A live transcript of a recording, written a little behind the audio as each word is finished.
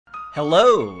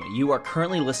Hello! You are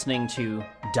currently listening to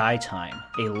Die Time,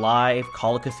 a live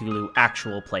Call of Cthulhu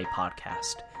actual play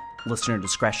podcast. Listener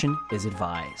discretion is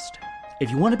advised. If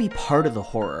you want to be part of the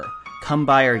horror, come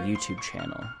by our YouTube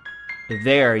channel.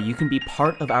 There, you can be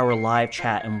part of our live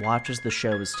chat and watch as the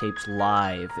show is taped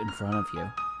live in front of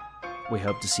you. We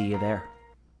hope to see you there.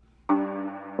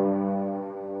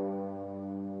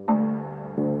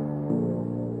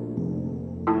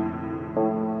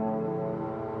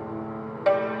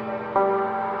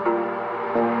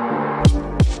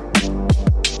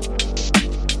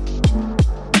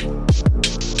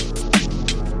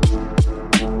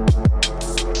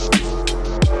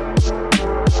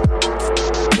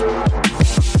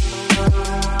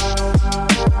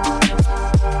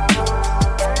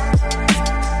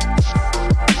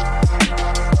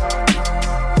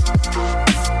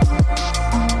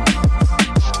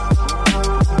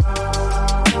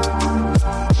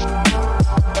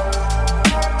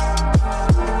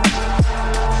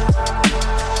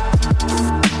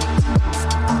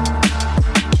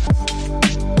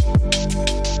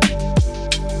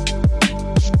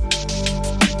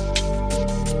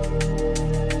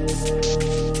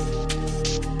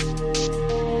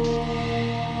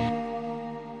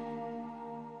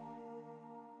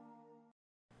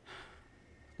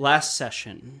 Last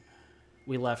session,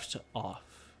 we left off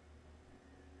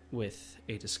with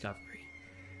a discovery.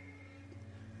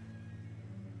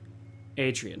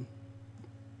 Adrian,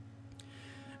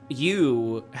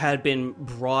 you had been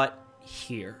brought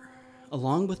here,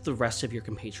 along with the rest of your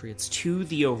compatriots, to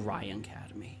the Orion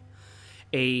Academy,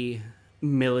 a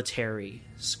military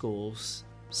school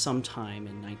sometime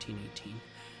in 1918.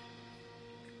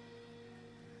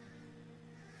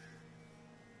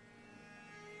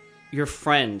 Your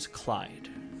friend, Clyde,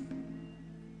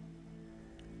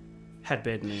 had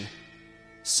been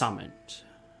summoned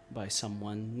by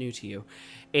someone new to you.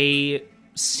 A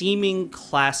seeming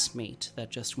classmate that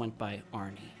just went by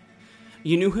Arnie.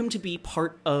 You knew him to be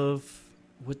part of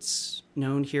what's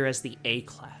known here as the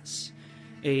A-class.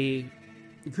 A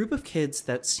group of kids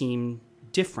that seem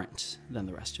different than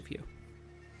the rest of you.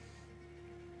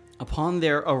 Upon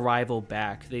their arrival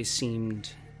back, they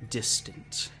seemed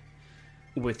distant.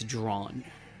 Withdrawn.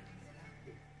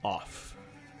 Off.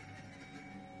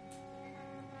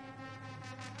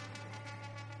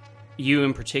 You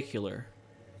in particular,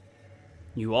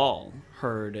 you all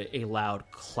heard a loud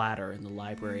clatter in the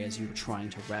library as you were trying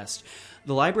to rest.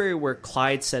 The library where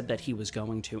Clyde said that he was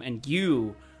going to, and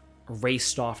you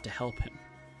raced off to help him.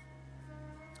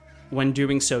 When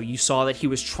doing so, you saw that he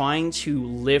was trying to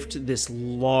lift this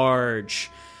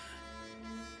large,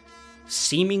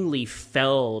 seemingly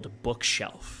felled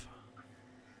bookshelf.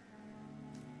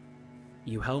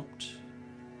 You helped,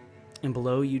 and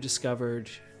below you discovered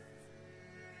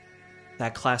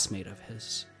that classmate of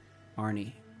his,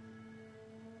 Arnie,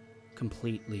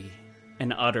 completely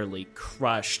and utterly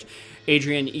crushed.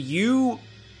 Adrian,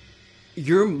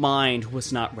 your mind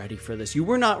was not ready for this. You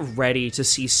were not ready to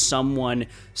see someone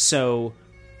so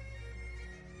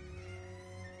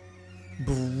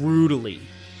brutally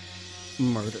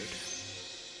murdered.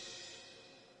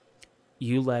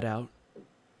 You let out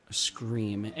a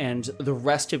scream, and the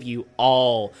rest of you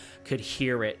all could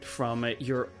hear it from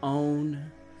your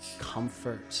own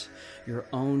comfort, your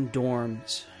own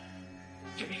dorms.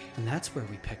 And that's where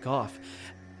we pick off.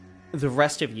 The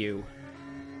rest of you,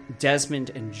 Desmond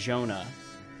and Jonah,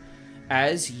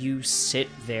 as you sit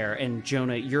there, and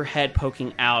Jonah, your head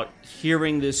poking out,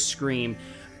 hearing this scream,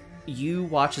 you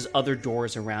watch as other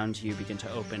doors around you begin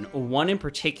to open. One in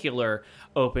particular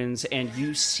opens, and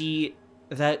you see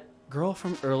that girl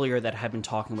from earlier that had been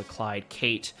talking with Clyde,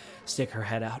 Kate, stick her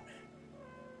head out.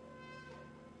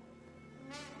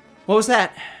 What was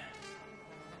that?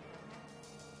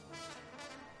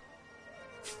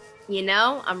 You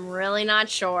know, I'm really not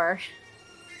sure.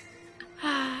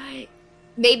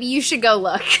 Maybe you should go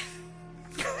look.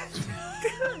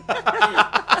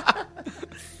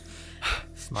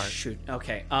 Smart. Shoot.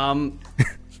 Okay.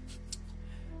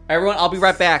 Everyone, I'll be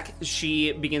right back.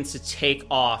 She begins to take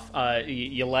off.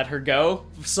 You let her go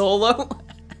solo?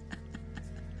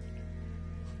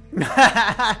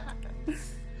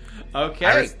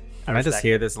 Okay. I just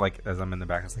hear this like as I'm in the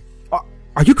back. I was like, oh,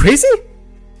 "Are you crazy?"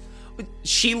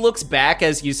 She looks back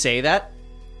as you say that.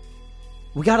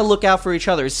 We gotta look out for each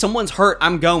other. If someone's hurt,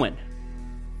 I'm going.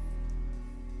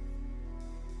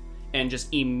 And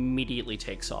just immediately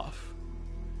takes off.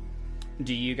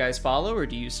 Do you guys follow or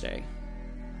do you stay?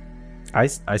 I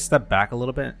step back a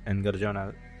little bit and go to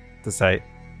Jonah to say,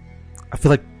 I feel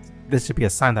like this should be a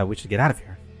sign that we should get out of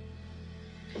here.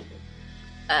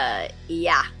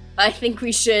 Yeah. I think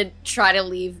we should try to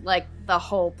leave, like, the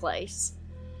whole place.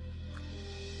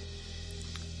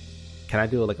 Can I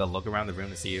do like a look around the room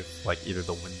to see if like either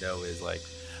the window is like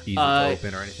easy to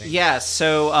open or anything? Yeah,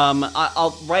 so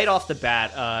I'll right off the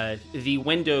bat, the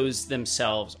windows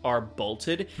themselves are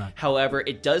bolted. Right. However,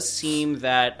 it does seem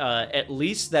that at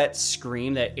least that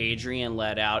scream that Adrian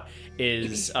let out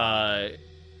is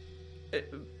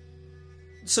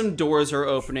some doors are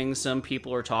opening, some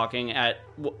people are talking.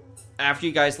 After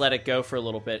you guys let it go for a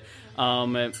little bit,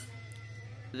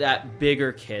 that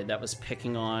bigger kid that was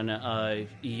picking on a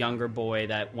younger boy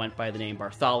that went by the name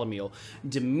Bartholomew,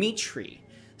 Dimitri,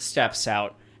 steps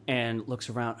out and looks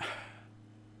around.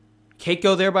 Kate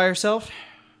go there by herself?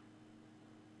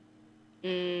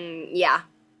 Yeah.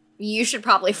 You should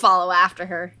probably follow after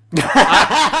her.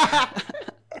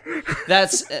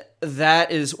 That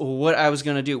is what I was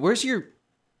gonna do. Where's you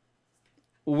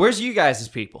guys'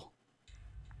 people?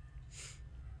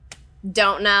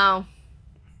 Don't know.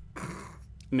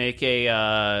 Make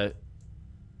a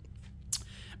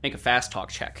fast talk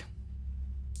check.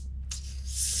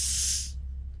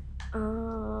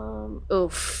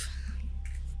 Oof.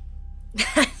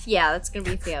 Yeah, that's gonna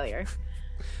be a failure.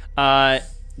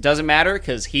 Doesn't matter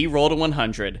because he rolled a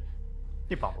 100.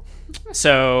 He pummeled.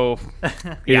 So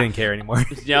He didn't care anymore.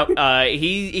 yep.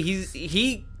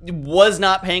 He was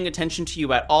not paying attention to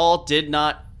you at all. Did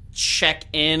not check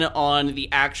in on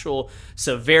the actual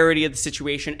severity of the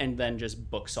situation, and then just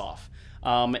books off.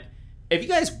 If you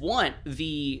guys want,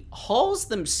 the halls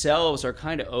themselves are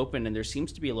kind of open, and there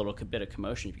seems to be a little bit of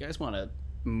commotion. If you guys want to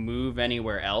move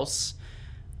anywhere else,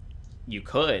 you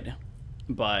could,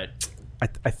 but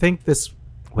I think this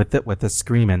with this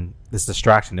scream and this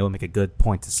distraction, it would make a good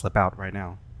point to slip out right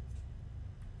now.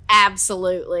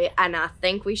 Absolutely, and I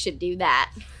think we should do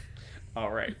that.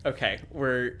 all right, okay,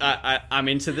 I'm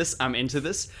into this.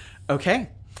 Okay,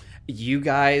 you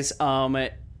guys,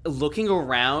 looking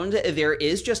around, there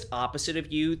is just opposite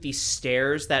of you the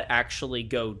stairs that actually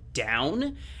go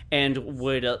down and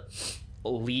would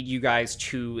lead you guys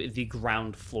to the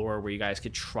ground floor where you guys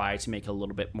could try to make a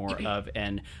little bit more of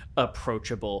an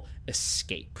approachable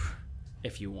escape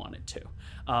if you wanted to.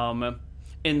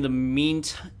 In the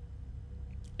meantime,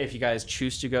 if you guys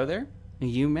choose to go there,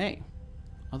 you may.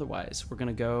 Otherwise, we're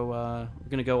gonna go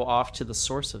off to the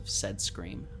source of said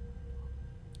scream.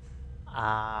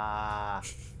 I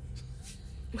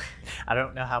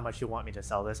don't know how much you want me to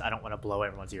sell this. I don't want to blow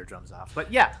everyone's eardrums off.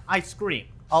 But yeah, I scream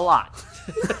a lot.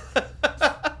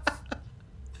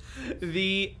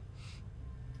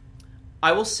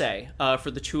 I will say,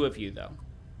 for the two of you, though,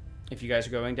 if you guys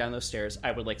are going down those stairs,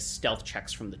 I would like stealth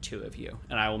checks from the two of you.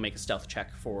 And I will make a stealth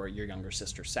check for your younger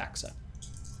sister, Saxa.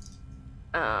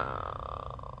 Alright.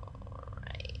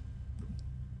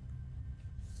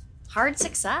 Hard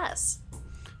success.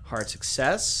 Hard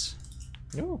success.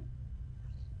 No.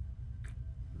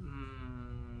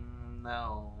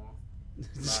 No.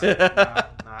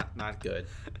 Not good.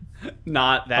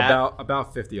 Not that.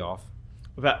 About 50 off.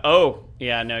 Oh,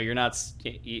 yeah, no, you're not.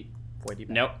 Boy,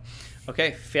 Nope.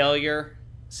 Okay, failure,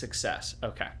 success.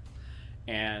 Okay.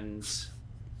 And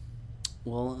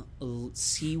we'll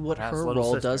see what That's her little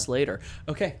roll sister. does later.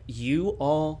 Okay, you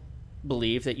all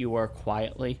believe that you are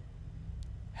quietly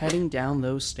heading down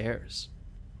those stairs.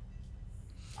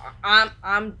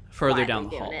 I'm Further quietly down the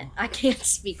doing hall. it. I can't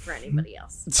speak for anybody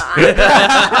else.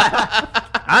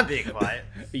 I'm being quiet.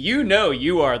 You know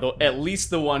you are at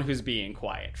least the one who's being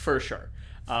quiet, for sure.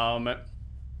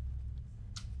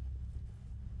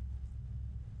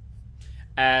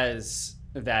 As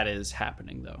that is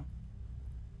happening, though,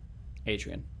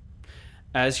 Adrian,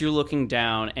 as you're looking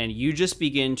down and you just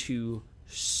begin to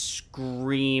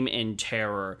scream in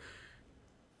terror,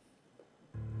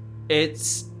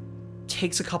 it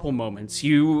takes a couple moments.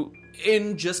 You,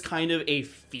 in just kind of a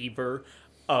fever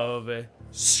of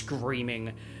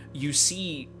screaming, you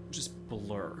see just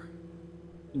blur.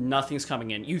 Nothing's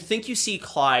coming in. You think you see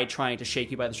Clyde trying to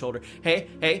shake you by the shoulder.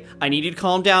 Hey, I need you to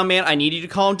calm down, man. I need you to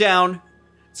calm down.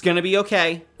 It's gonna be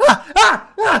okay.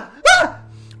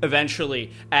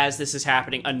 Eventually, as this is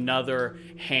happening, another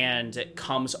hand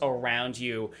comes around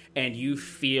you, and you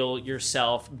feel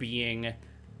yourself being...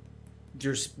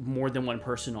 There's more than one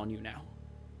person on you now.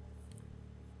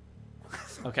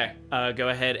 Okay, go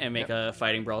ahead and make a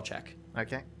fighting brawl check.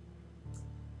 Okay.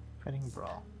 Fighting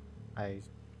brawl.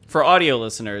 For audio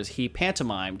listeners, he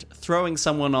pantomimed throwing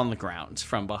someone on the ground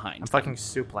from behind. I'm fucking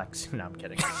suplexing. No, I'm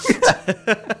kidding.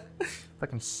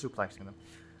 Fucking suplexing them.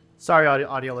 Sorry,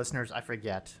 audio listeners. I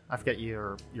forget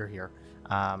you're here.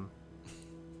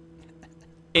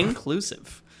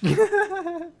 Inclusive.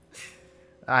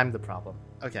 I'm the problem.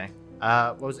 Okay.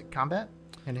 What was it? Combat?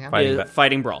 Hand to hand? Fighting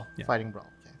Fighting brawl. Yeah. Fighting brawl.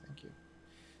 Okay, thank you.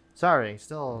 Sorry,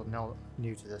 still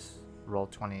new to this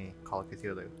Roll20 Call of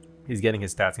Cthulhu. He's getting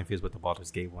his stats confused with the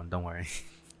Baldur's Gate one. Don't worry.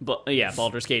 But yeah,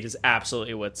 Baldur's Gate is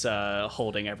absolutely what's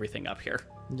holding everything up here.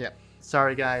 Yeah.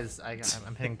 Sorry, guys.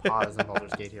 I'm hitting pause on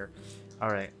Baldur's Gate here. All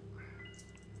right.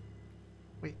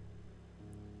 Wait.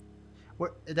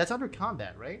 That's under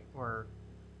combat, right? Or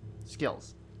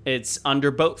skills? It's under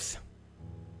both.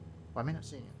 Why am I not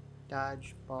seeing it?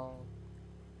 Dodge, ball,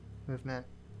 movement.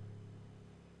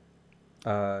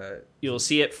 You'll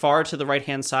see it far to the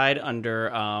right-hand side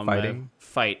under Fighting?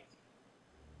 Fight.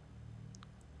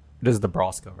 It is the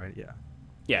brawl skill, right? Yeah.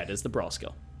 Yeah, it is the brawl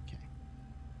skill.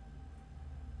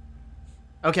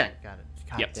 Okay, got it.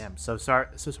 God Yep. damn. So sorry,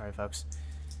 folks.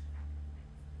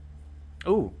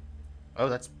 Oh,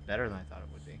 that's better than I thought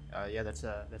it would be. Yeah, that's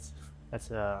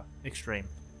extreme.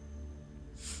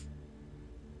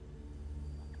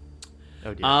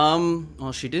 Oh dear.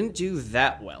 Well, she didn't do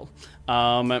that well.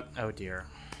 Oh dear.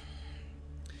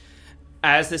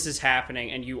 As this is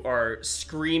happening and you are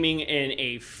screaming in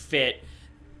a fit,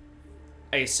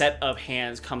 a set of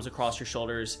hands comes across your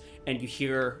shoulders and you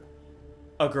hear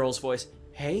a girl's voice.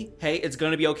 Hey, it's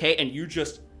gonna be okay. And you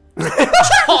just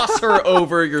toss her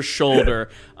over your shoulder.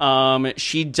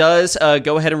 She does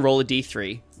go ahead and roll a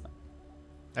d3.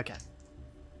 Okay.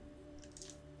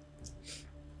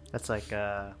 That's like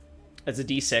It's a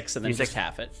d6 and then D6. just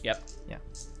half it. Yep. yeah.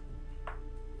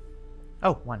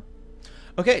 Oh, 1.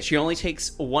 Okay, she only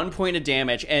takes 1 point of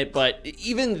damage, but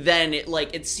even then,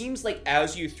 it seems like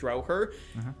as you throw her,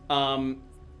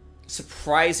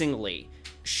 surprisingly,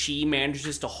 she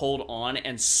manages to hold on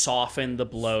and soften the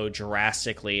blow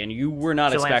drastically, and you were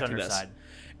not She lands expecting on her this. side.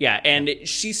 Yeah, and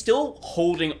she's still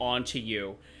holding on to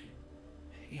you.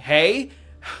 Hey,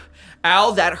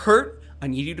 Al, that hurt. I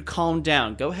need you to calm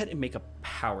down. Go ahead and make a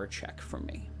power check for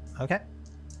me. Okay.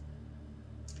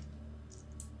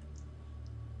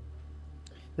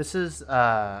 This is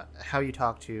how you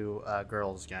talk to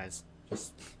girls, guys.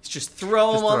 Just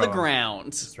throw them on the throw 'em.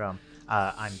 ground. Just throw 'em.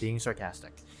 I'm being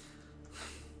sarcastic.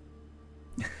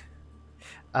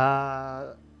 Power.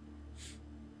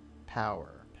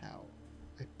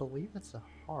 I believe that's a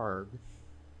hard.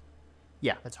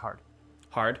 Yeah, that's hard.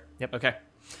 Hard? Yep. Okay.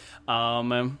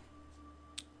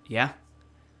 Yeah.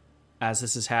 As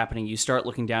this is happening, you start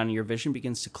looking down and your vision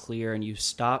begins to clear and you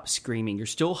stop screaming. You're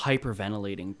still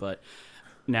hyperventilating, but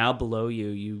now below you,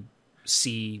 you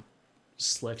see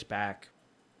slicked back,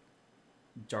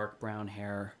 dark brown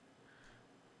hair.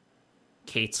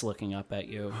 Kate's looking up at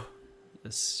you.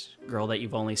 This girl that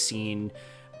you've only seen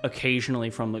occasionally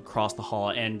from across the hall,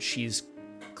 and she's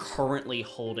currently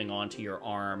holding onto your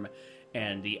arm,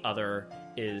 and the other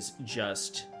is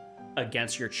just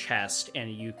against your chest,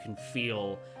 and you can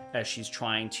feel as she's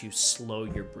trying to slow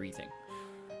your breathing.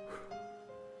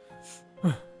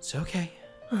 It's okay.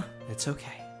 It's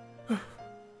okay.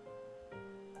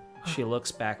 She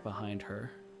looks back behind her.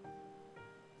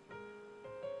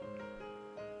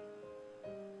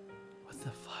 What the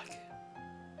fuck?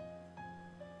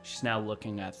 She's now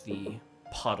looking at the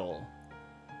puddle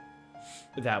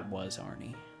that was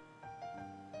Arnie.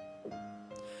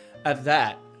 At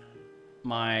that,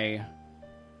 my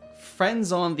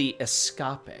friends on the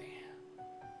escape.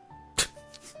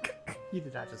 You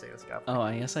did not just say escape. Oh,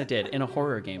 yes, I did. In a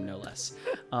horror game, no less.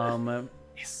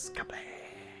 Escape.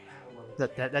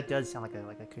 That does sound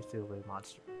like a Cthulhu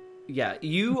monster. Yeah,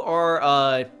 you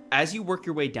are, as you work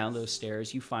your way down those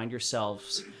stairs, you find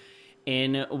yourselves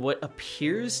in what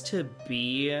appears to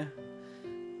be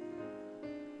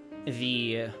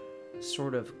the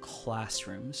sort of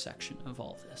classroom section of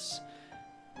all this.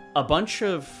 A bunch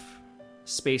of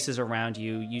spaces around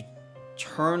you. You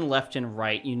turn left and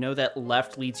right. You know that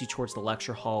left leads you towards the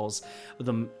lecture halls,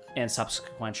 and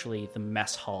subsequently the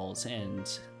mess halls and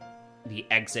the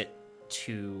exit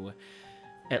to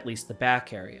at least the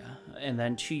back area. And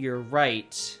then to your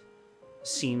right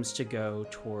seems to go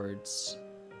towards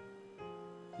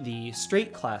the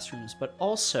straight classrooms, but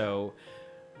also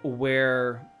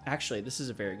where... Actually, this is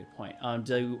a very good point.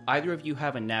 Do either of you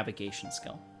have a navigation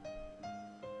skill?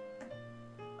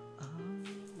 I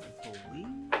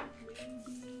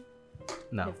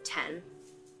No. have 10.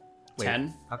 Wait,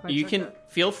 10? how can I You check can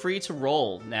that? feel free to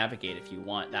roll navigate if you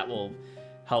want. That will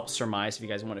help surmise if you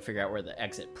guys want to figure out where the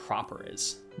exit proper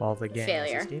is. While the game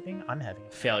Failure. is escaping, I'm having a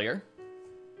Failure.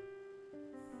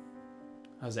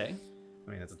 Jose?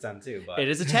 I mean, it's a 10 too, but It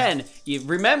is a 10. You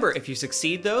remember, if you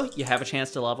succeed, though, you have a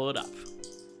chance to level it up.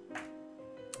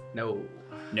 no.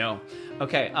 No.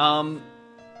 Okay,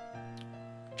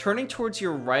 turning towards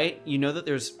your right, you know that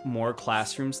there's more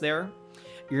classrooms there.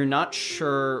 You're not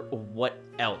sure what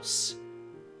else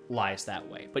lies that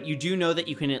way. But you do know that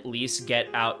you can at least get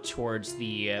out towards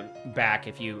the back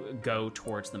if you go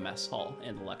towards the mess hall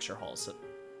and the lecture hall. So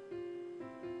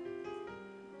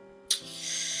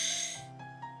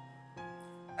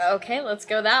Okay, let's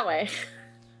go that way.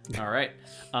 all right.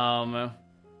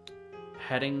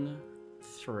 Heading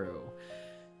through.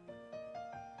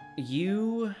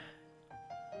 You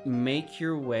make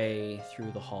your way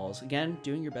through the halls, again,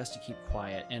 doing your best to keep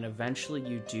quiet, and eventually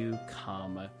you do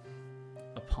come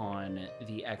upon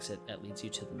the exit that leads you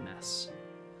to the mess.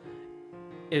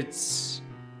 It's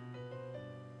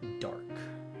dark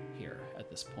here at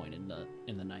this point in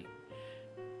the night.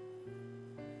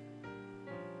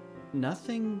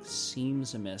 Nothing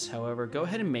seems amiss. However, go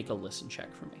ahead and make a listen check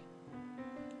for me.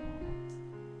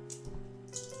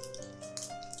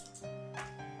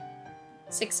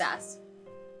 Success.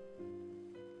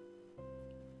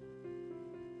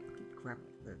 Grab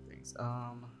the things.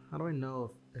 How do I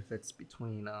know if it's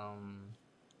between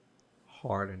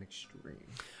hard and extreme?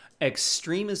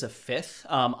 Extreme is a 5th.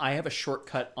 I have a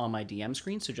shortcut on my DM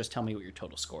screen, so just tell me what your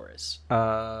total score is.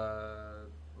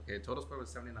 Okay, total score was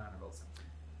 79. I rolled 17.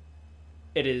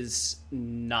 It is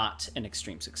not an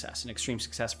extreme success. An extreme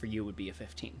success for you would be a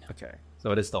 15. Okay,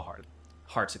 so it is still hard.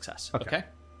 Hard success. Okay. Okay.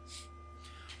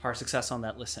 Hard success on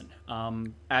that listen.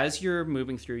 As you're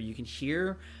moving through, you can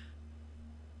hear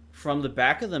from the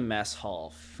back of the mess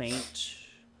hall faint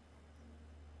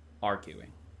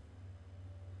arguing.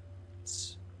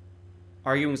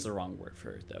 Arguing is the wrong word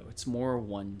for it, though. It's more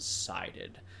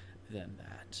one-sided than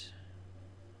that.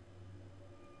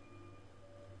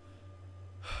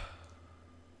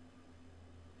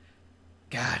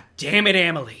 God damn it,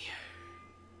 Emily.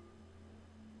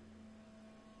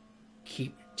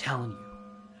 Keep telling you.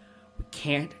 We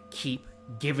can't keep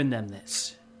giving them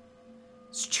this.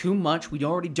 It's too much. We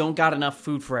already don't got enough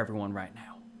food for everyone right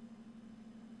now.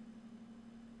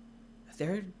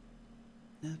 They're...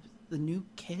 The new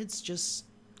kids just...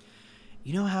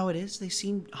 You know how it is? They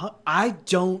seem... I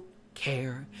don't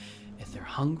care if they're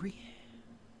hungry.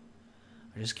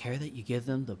 I just care that you give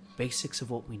them the basics of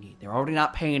what we need. They're already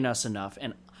not paying us enough.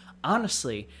 And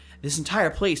honestly, this entire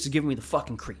place is giving me the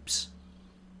fucking creeps.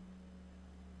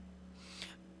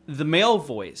 The male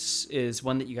voice is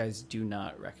one that you guys do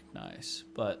not recognize.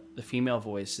 But the female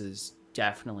voice is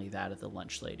definitely that of the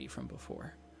lunch lady from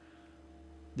before.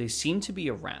 They seem to be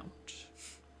around.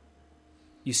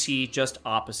 You see just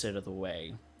opposite of the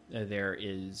way, there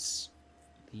is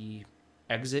the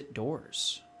exit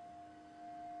doors.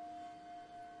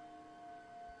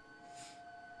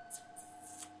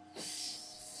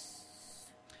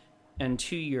 And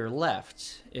to your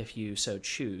left, if you so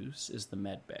choose, is the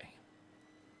med bay.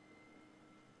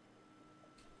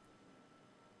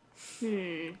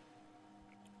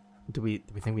 Do we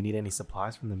think we need any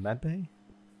supplies from the med bay?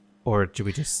 Or should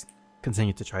we just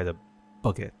continue to try to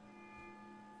book it?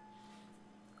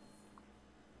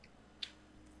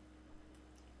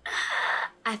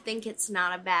 I think it's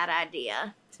not a bad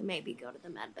idea to maybe go to the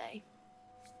med bay.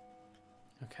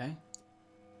 Okay.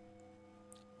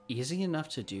 Easy enough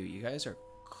to do. You guys are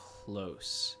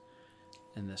close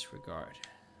in this regard.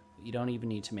 You don't even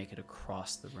need to make it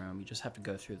across the room. You just have to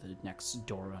go through the next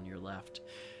door on your left.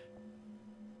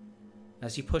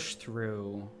 As you push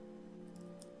through,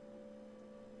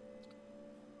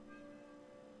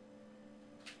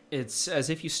 it's as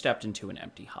if you stepped into an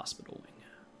empty hospital wing.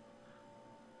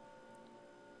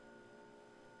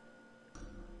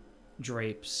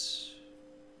 Drapes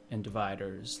and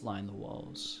dividers line the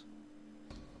walls.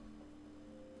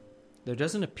 There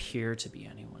doesn't appear to be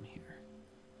anyone here.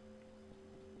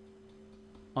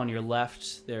 On your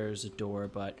left, there's a door,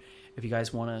 but if you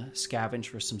guys want to scavenge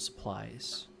for some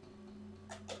supplies,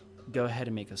 go ahead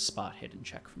and make a spot hidden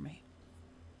check for me.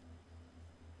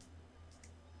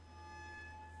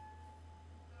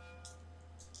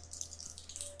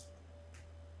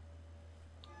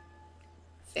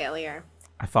 Failure.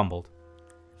 I fumbled.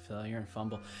 Failure and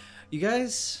fumble. You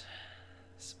guys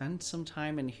spend some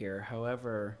time in here.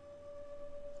 However,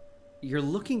 you're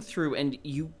looking through and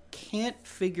you can't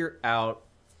figure out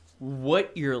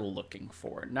what you're looking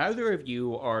for. Neither of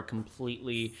you are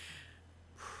completely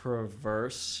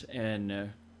perverse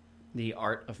in the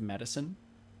art of medicine.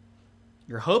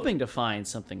 You're hoping to find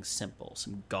something simple,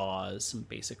 some gauze, some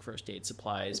basic first aid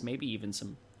supplies, maybe even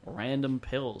some random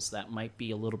pills that might be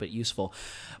a little bit useful.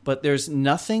 But there's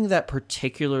nothing that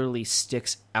particularly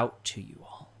sticks out to you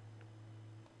all.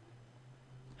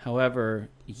 However,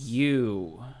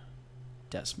 you,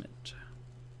 Desmond,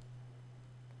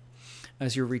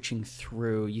 as you're reaching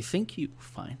through, you think you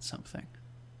find something.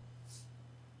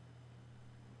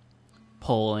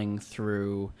 Pulling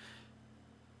through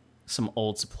some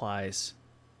old supplies.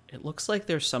 It looks like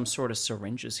there's some sort of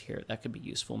syringes here that could be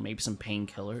useful, maybe some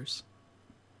painkillers.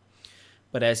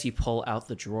 But as you pull out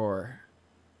the drawer,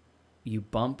 you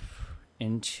bump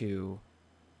into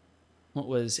what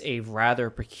was a rather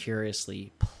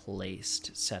precariously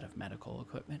placed set of medical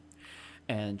equipment,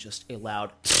 and just a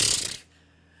loud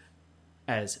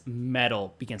as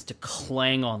metal begins to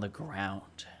clang on the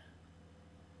ground.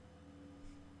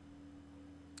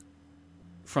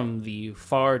 From the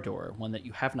far door, one that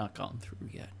you have not gone through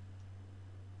yet,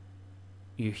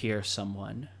 you hear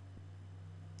someone.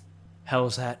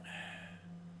 Hell's that?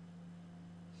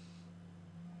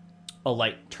 A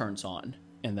light turns on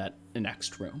in that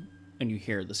next room, and you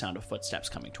hear the sound of footsteps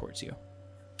coming towards you.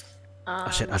 Oh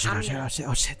shit, oh shit, oh shit, oh shit,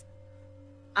 oh shit.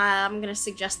 I'm gonna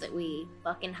suggest that we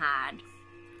fucking hide.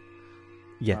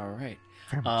 Yeah. All right.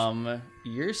 Very much.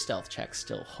 Your stealth check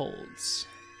still holds.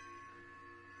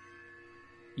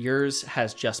 Yours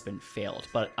has just been failed,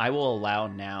 but I will allow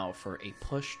now for a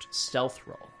pushed stealth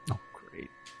roll. Oh, great.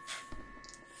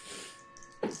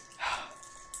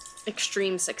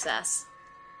 Extreme success.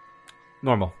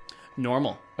 Normal.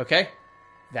 Normal. Okay.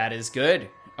 That is good.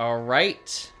 All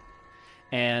right.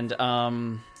 And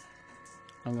I'm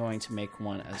going to make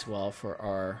one as well for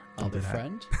our other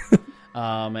friend.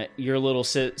 Your little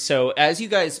so as you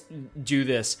guys do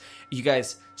this, you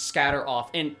guys scatter off,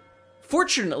 and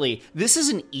fortunately, this is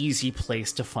an easy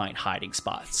place to find hiding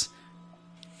spots.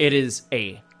 It is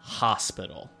a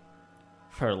hospital,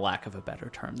 for lack of a better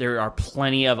term. There are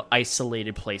plenty of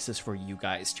isolated places for you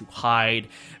guys to hide,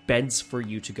 beds for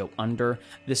you to go under.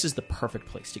 This is the perfect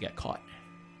place to get caught.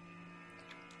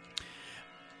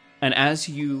 And as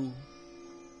you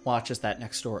watch as that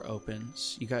next door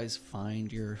opens, you guys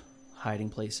find your hiding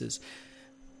places.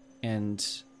 And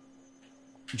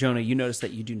Jonah, you notice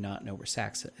that you do not know where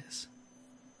Saxa is.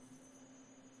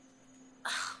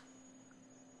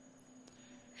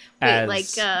 Wait,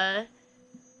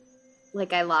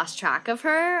 like I lost track of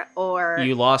her, or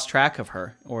you lost track of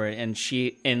her, and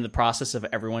she in the process of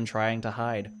everyone trying to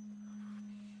hide.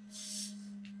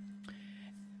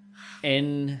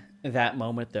 In that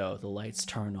moment, though, the lights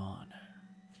turn on.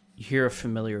 You hear a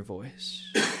familiar voice.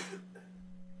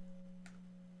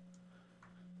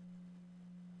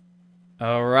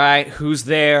 All right, who's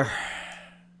there?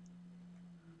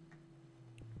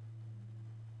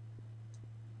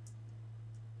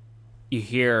 You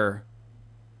hear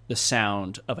the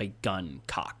sound of a gun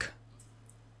cock.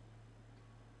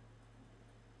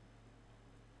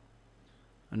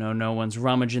 I know no one's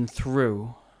rummaging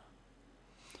through.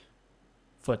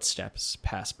 Footsteps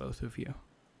pass both of you.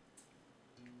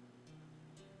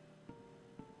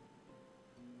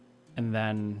 And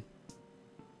then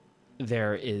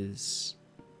there is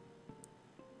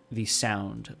the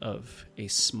sound of a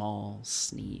small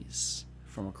sneeze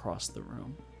from across the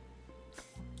room.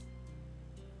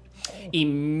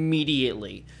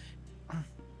 Immediately,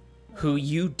 who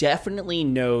you definitely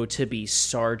know to be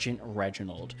Sergeant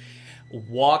Reginald,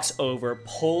 walks over,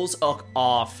 pulls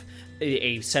off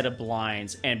a set of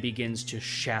blinds, and begins to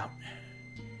shout.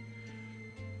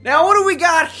 Now, what do we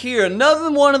got here?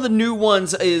 Another one of the new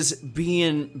ones is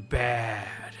being bad.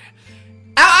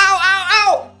 Ow, ow, ow,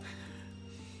 ow!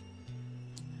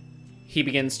 He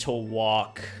begins to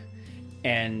walk,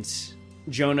 and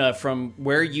Jonah, from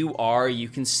where you are, you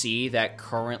can see that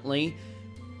currently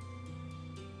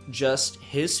just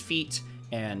his feet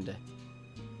and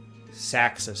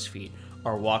Saxa's feet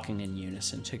are walking in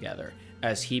unison together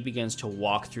as he begins to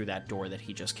walk through that door that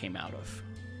he just came out of.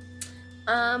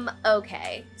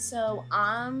 Okay. So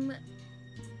I'm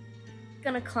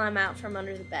gonna climb out from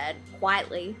under the bed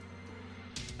quietly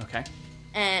Okay.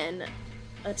 and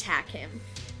attack him.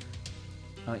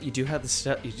 You do have the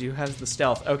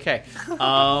stealth. Okay.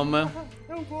 Oh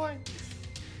boy.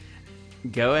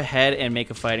 Go ahead and make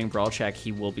a fighting brawl check.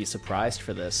 He will be surprised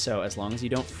for this. So as long as you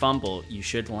don't fumble, you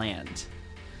should land.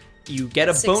 You get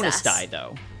a bonus Success. die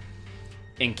though,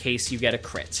 in case you get a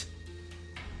crit.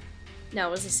 No,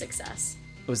 it was a success.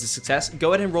 It was a success.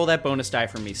 Go ahead and roll that bonus die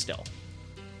for me still.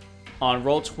 On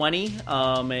roll 20,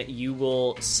 you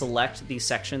will select the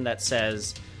section that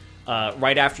says,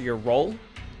 right after your roll,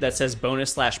 that says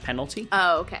bonus/penalty.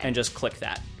 Oh, okay. And just click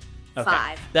that. Okay.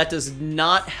 5. That does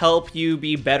not help you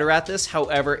be better at this.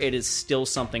 However, it is still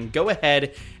something. Go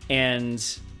ahead and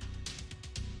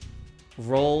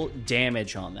roll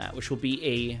damage on that, which will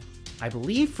be I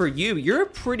believe for you, you're a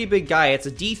pretty big guy. It's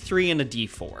a D3 and a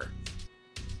D4.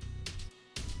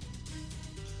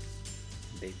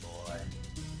 Big boy.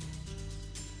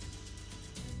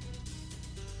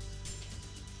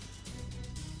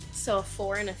 So a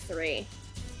 4 and a 3.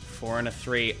 4 and a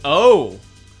 3. Oh!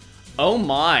 Oh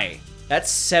my. That's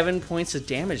 7 points of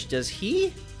damage. Does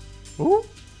he? Ooh.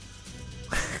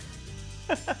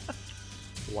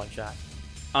 One shot.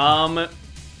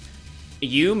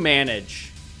 You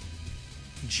manage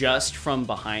just from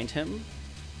behind him.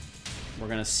 We're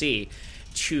gonna see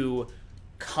to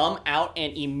come out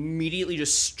and immediately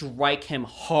just strike him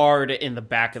hard in the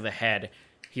back of the head.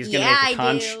 He's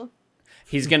gonna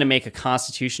He's gonna make a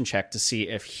Constitution check to see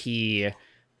if he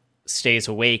stays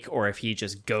awake or if he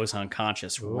just goes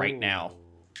unconscious right now.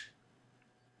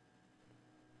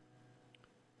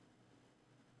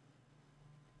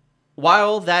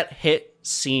 While that hit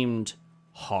seemed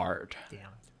hard, Damn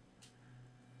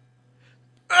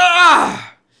it.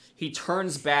 he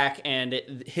turns back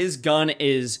and his gun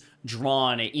is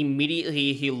drawn.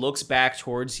 Immediately, he looks back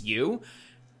towards you,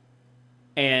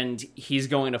 and he's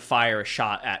going to fire a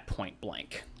shot at point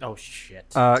blank. Oh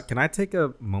shit. Can I take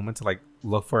a moment to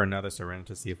look for another syringe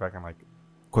to see if I can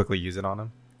quickly use it on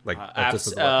him? Just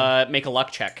as a weapon? Make a luck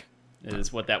check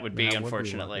is what that would be, Yeah, it would be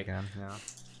unfortunately. luck again, yeah.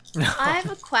 I have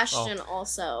a question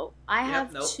also. I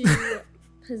have nope. 2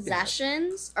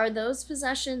 possessions. Are those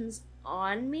possessions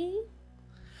on me?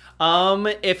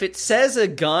 If it says a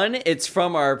gun, it's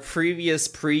from our previous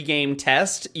pregame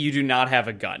test. You do not have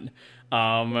a gun.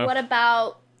 What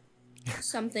about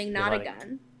something not a Erotic.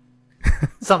 gun?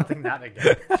 Something not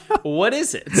again. What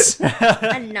is it?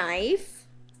 A knife?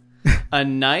 A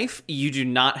knife? You do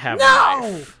not have No! a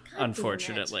knife, God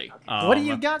unfortunately. damn What do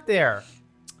you got there?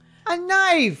 A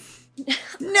knife.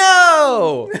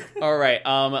 No! All right.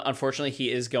 Unfortunately,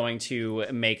 he is going to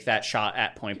make that shot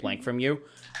at point blank from you.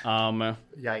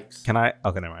 Yikes. Can I?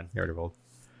 Okay, never mind. You already rolled.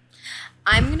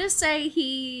 I'm gonna say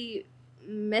he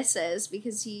misses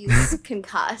because he's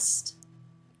concussed.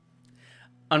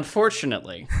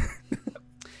 Unfortunately,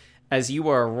 as you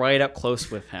are right up close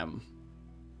with him,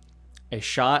 a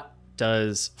shot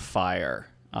does fire.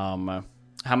 How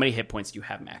many hit points do you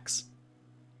have, Max?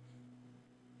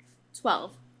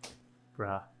 12.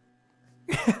 Bruh.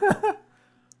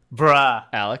 Bruh.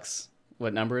 Alex,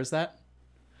 what number is that?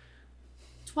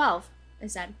 12, I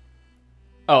said.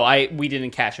 Oh, we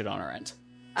didn't catch it on our end.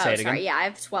 Oh, Say it sorry. again. Yeah, I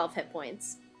have 12 hit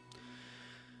points.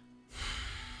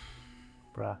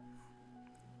 Bruh.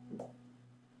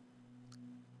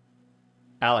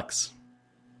 Alex,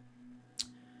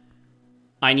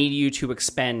 I need you to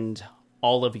expend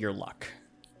all of your luck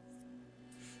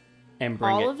and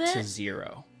bring All it of to it?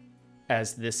 0,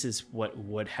 as this is what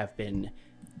would have been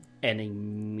an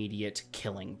immediate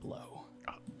killing blow.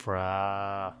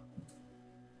 Bruh.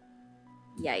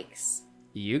 Yikes.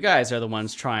 You guys are the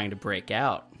ones trying to break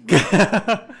out.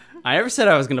 I never said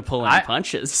I was going to pull any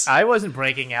punches. I wasn't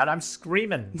breaking out. I'm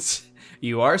screaming.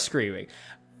 You are screaming.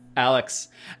 Alex,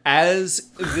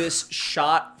 as this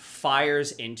shot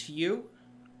fires into you,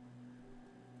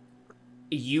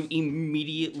 you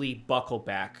immediately buckle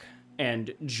back,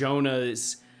 and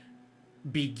Jonah's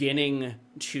beginning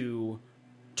to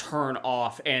turn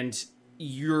off, and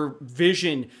your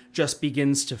vision just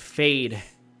begins to fade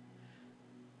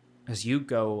as you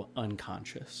go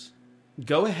unconscious.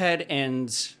 Go ahead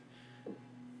and...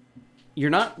 You're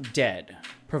not dead,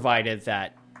 provided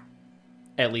that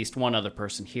at least one other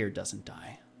person here doesn't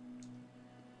die.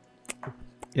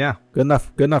 Yeah, good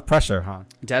enough pressure, huh?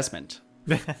 Desmond,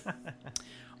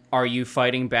 are you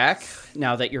fighting back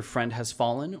now that your friend has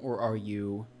fallen, or are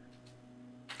you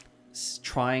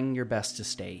trying your best to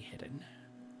stay hidden?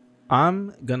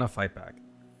 I'm gonna fight back.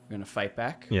 You're gonna fight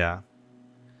back? Yeah.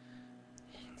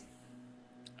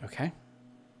 Okay.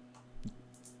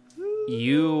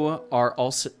 You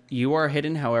are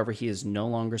hidden, however, he is no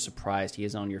longer surprised. He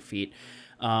is on your feet.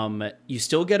 You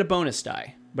still get a bonus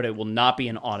die, but it will not be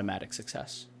an automatic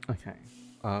success. Okay.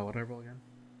 What do I roll again?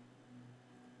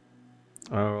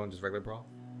 Oh, just regular brawl?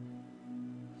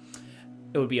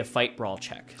 It would be a fight brawl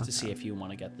check to see if you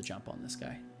want to get the jump on this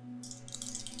guy.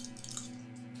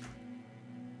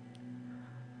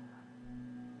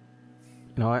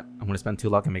 You know what? I'm gonna spend 2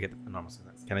 luck and make it a normal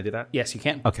success. Can I do that? Yes, you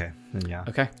can. Okay. Then yeah.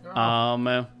 Okay.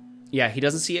 Yeah, he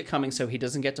doesn't see it coming, so he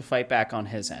doesn't get to fight back on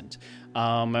his end.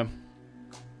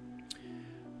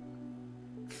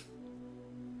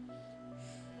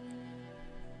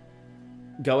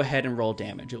 Go ahead and roll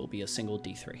damage. It will be a single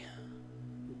D3.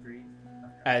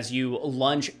 As you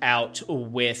lunge out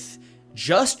with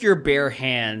just your bare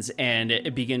hands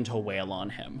and begin to wail on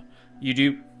him. You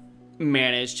do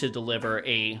manage to deliver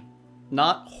a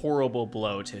not horrible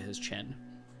blow to his chin.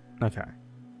 Okay.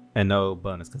 And no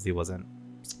bonus because he wasn't.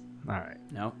 All right.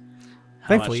 No. How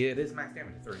Thankfully, much? it is max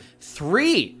damage 3.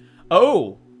 3.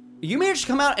 Oh, you managed to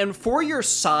come out, and for your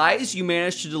size, you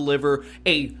managed to deliver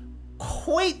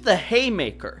quite the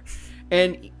haymaker.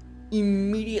 And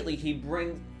immediately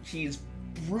he's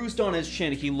bruised on his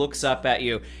chin. He looks up at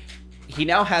you. He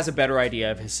now has a better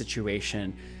idea of his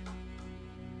situation.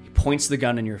 He points the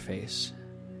gun in your face.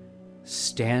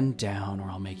 Stand down or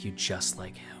I'll make you just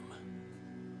like him.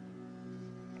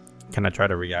 Can I try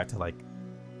to react to, like,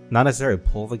 not necessarily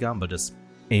pull the gun, but just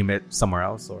aim it somewhere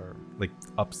else, or like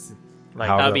up? Like,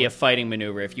 That would be a fighting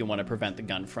maneuver if you want to prevent the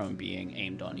gun from being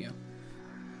aimed on you.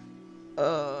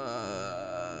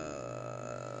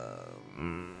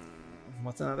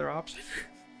 What's another option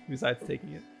besides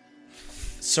taking it?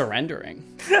 Surrendering.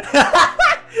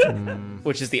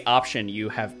 Which is the option you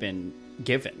have been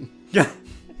given.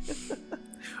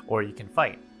 Or you can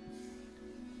fight.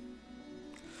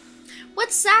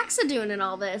 What's Saxa doing in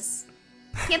all this?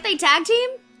 Can't they tag team?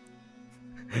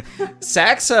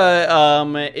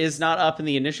 Saxa is not up in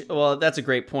the initial... Well, that's a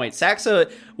great point. Saxa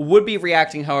would be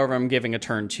reacting, however, I'm giving a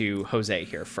turn to Jose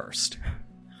here first.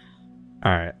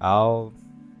 All right, I'll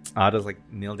just like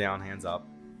kneel down, hands up,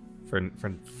 for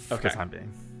the time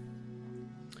being.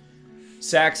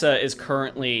 Saxa is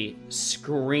currently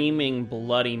screaming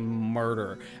bloody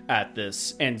murder at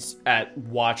this and at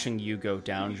watching you go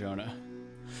down, Jonah.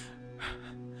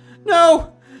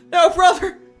 No! No,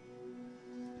 brother!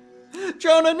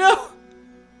 Jonah, no!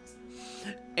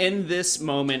 In this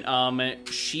moment,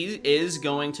 she is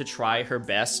going to try her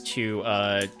best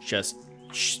to just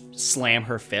slam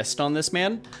her fist on this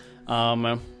man.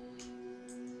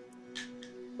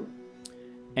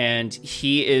 And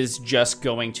he is just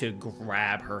going to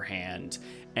grab her hand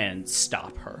and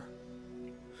stop her.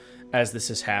 As this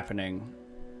is happening,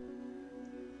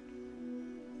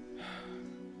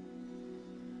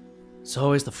 it's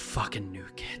always the fucking new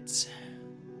kids.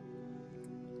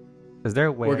 Is there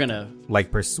a way We're I gonna- can,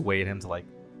 like, persuade him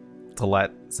to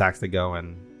let Saxon go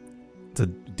and to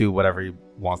do whatever he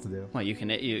wants to do? Well, you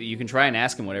can try and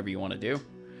ask him whatever you want to do.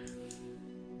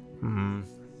 I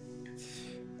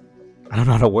don't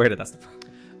know how to word it. That's the problem.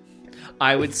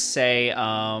 I would say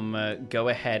go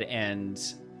ahead and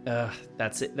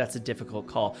that's a difficult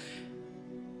call.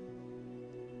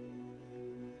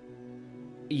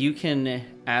 You can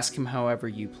ask him however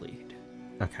you plead.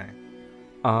 Okay.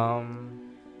 How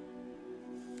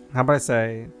about I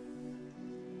say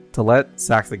to let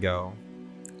Saxa go,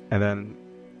 and then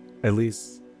at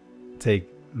least take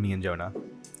me and Jonah,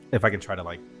 if I can try to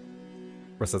like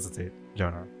resuscitate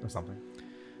Jonah or something.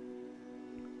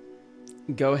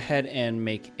 Go ahead and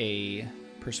make a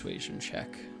persuasion check.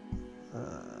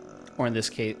 Or in this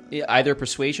case, either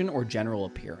persuasion or general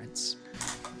appearance.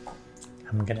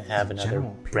 I'm gonna have another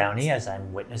General brownie as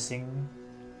I'm witnessing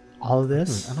all of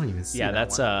this. I don't even see. Yeah, that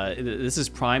that's one. this is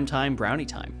prime time brownie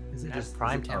time. Is it That's just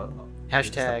prime is it, time. is it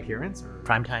just Hashtag appearance or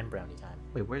Primetime brownie time.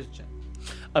 wait? Where's Jen?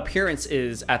 Appearance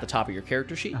is at the top of your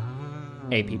character sheet.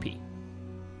 APP.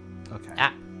 Okay.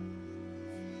 Ah,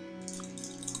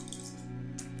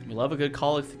 We love a good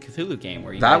Call of Cthulhu game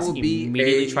where you That guys will be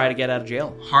immediately a- try to get out of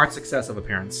jail. Hard success of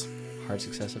appearance. Hard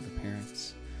success of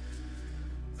appearance.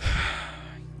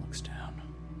 Looks down.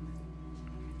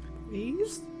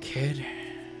 Please. Kid.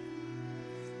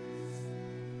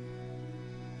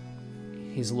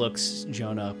 He looks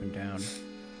Jonah up and down.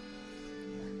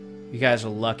 You guys are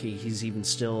lucky he's even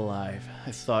still alive.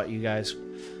 I thought you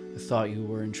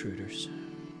were intruders.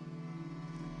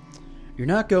 You're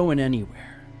not going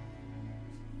anywhere.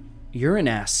 You're an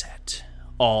asset.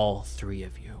 All three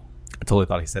of you. I totally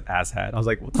thought he said ass hat. I was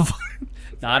like, what the fuck?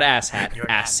 Not asshat, You're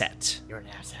an asset. You're an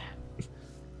asshat.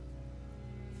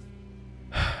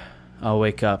 I'll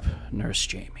wake up Nurse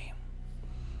Jamie.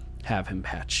 Have him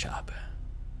patched up.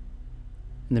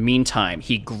 In the meantime,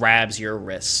 he grabs your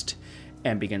wrist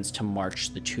and begins to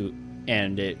march the two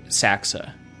and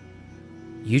Saxa.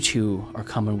 You two are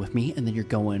coming with me, and then you're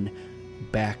going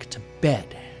back to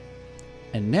bed.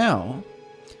 And now,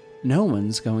 no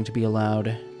one's going to be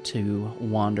allowed to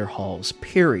wander halls,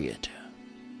 period.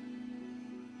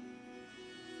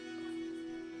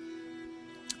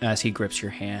 As he grips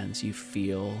your hands, you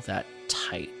feel that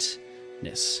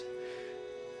tightness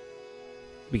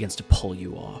begins to pull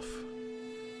you off.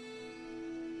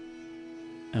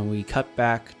 And we cut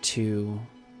back to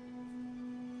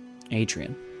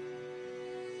Adrian.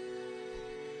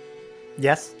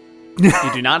 yes. You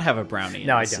do not have a brownie in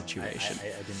No, I this don't. situation.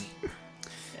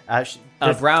 I didn't.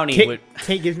 A brownie Kate, would...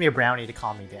 Kate gives me a brownie to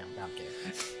calm me down. No, I'm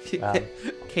kidding.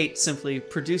 Kate simply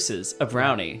produces a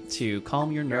brownie to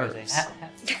calm your nerves.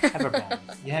 Have a brownie.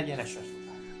 You had a stressful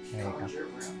time. There you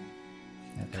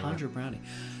go. Conjure brownie.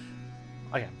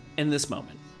 Okay. In this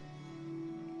moment,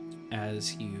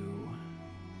 as you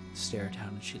stare down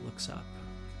and she looks up,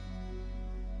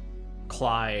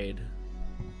 Clyde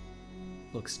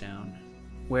looks down.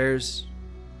 Where is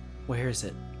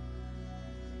it?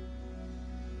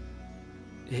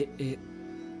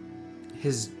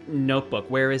 His notebook,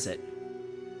 where is it?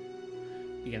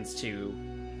 Begins to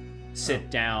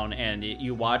sit down, and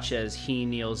you watch as he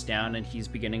kneels down and he's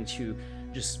beginning to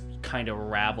just kind of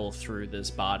ravel through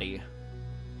this body.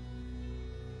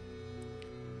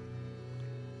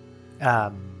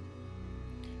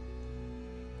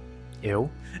 Ew.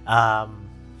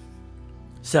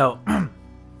 So,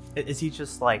 is he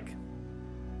just like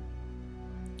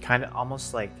kind of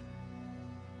almost like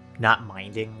not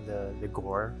minding the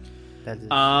gore that is in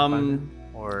front of him?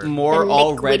 Or More The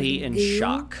already in liquid goo?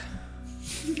 shock.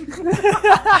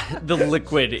 The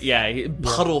liquid,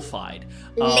 puddle-fied.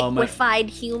 Liquefied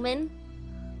human.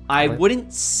 I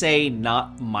wouldn't say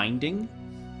not minding,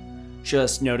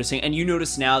 just noticing. And you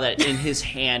notice now that in his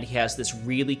hand he has this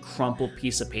really crumpled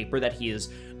piece of paper that he is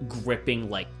gripping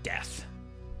like death.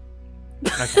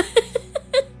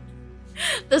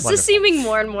 This is seeming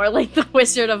more and more like the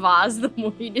Wizard of Oz the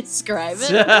more you describe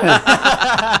it.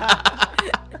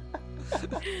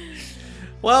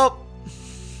 Well,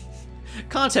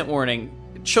 content warning: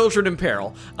 children in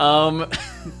peril. oh,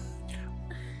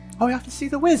 we have to see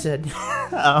the wizard.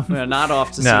 We're not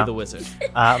off to No. see the wizard.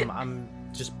 I'm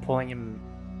just pulling him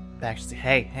back. Just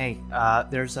hey,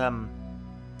 there's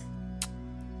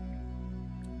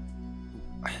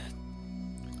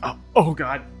oh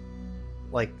god,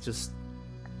 like just,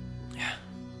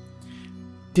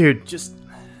 dude, just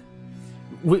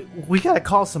we gotta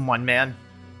call someone, man.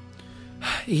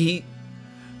 He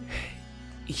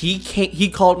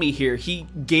called me here. He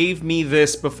gave me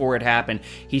this before it happened.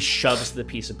 He shoves the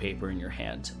piece of paper in your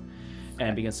hand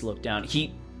and begins to look down.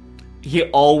 He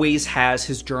always has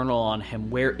his journal on him.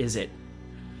 Where is it?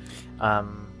 I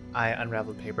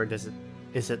unraveled paper.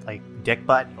 Is it like dick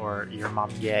butt or your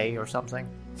mom gay or something?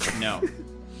 No.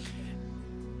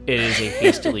 It is a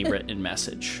hastily written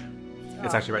message.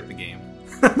 It's actually right in the game.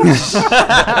 And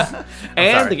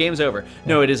sorry. the game's over.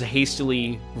 No, it is a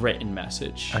hastily written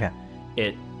message. Okay.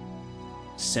 It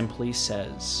simply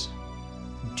says,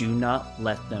 "Do not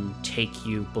let them take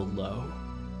you below.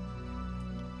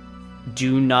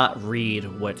 Do not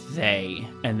read what they..."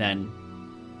 And then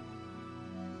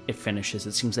it finishes.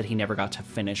 It seems that he never got to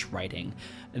finish writing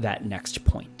that next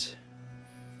point.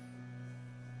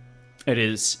 It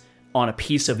is on a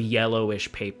piece of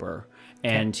yellowish paper,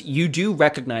 and you do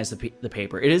recognize the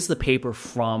paper. It is the paper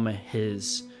from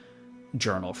his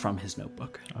journal, from his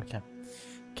notebook. Okay.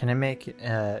 Can I make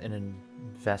an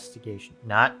investigation?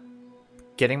 Not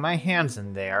getting my hands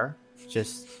in there,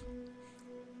 just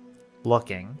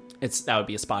looking. That would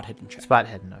be a spot hidden check. Spot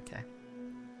hidden, okay.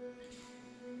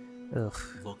 Ugh.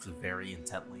 Looks very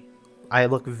intently. I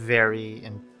look very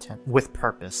intent with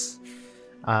purpose.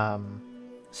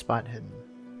 Spot hidden.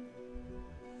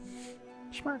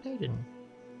 Smart hidden.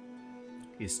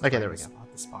 He's Okay, trying there we to go.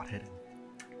 spot the spot hidden.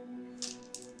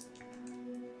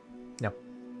 No.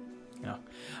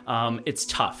 No. It's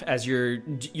tough as you're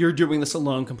doing this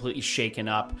alone, completely shaken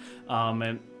up.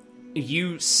 And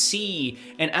you see,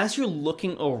 and as you're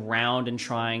looking around and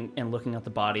trying and looking at the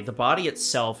body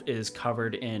itself is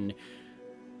covered in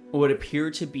what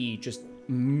appear to be just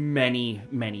many,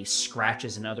 many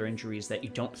scratches and other injuries that you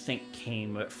don't think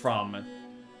came from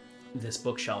this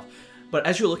bookshelf. But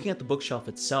as you're looking at the bookshelf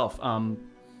itself,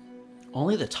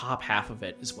 only the top half of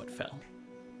it is what fell.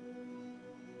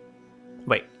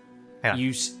 Wait. Hang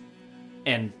on.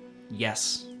 And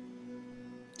yes,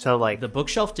 So, like, the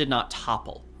bookshelf did not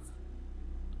topple.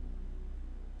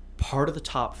 Part of the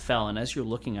top fell, and as you're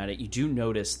looking at it, you do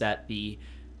notice that the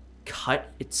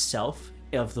cut itself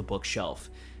of the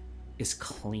bookshelf is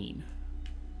clean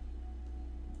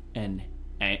and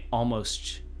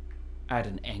almost at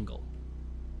an angle.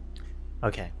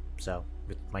 okay. So,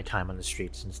 with my time on the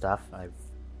streets and stuff, I've,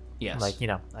 Yes. like,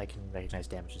 I can recognize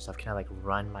damage and stuff. Can I, like,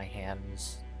 run my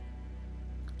hands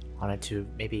on it to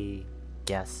maybe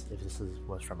guess if this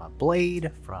was from a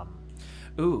blade, from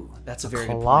Ooh, that's a very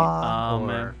claw, good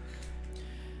point. or...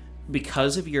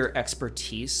 Because of your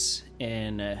expertise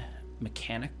in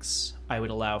mechanics, I would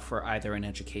allow for either an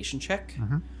education check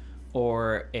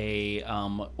or a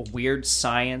weird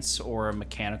science or a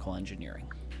mechanical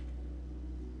engineering.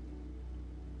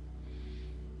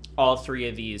 All three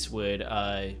of these would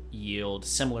yield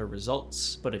similar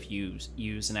results, but if you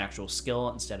use an actual skill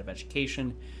instead of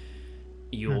education,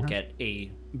 you will get a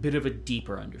bit of a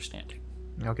deeper understanding.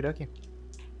 Okie dokie.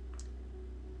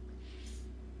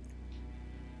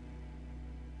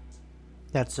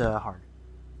 That's hard.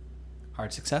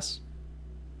 Hard success.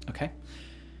 Okay.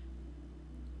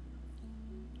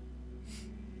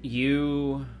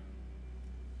 You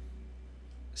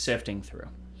sifting through.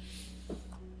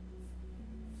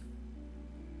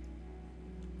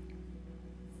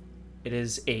 It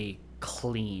is a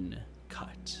clean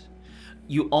cut.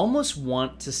 You almost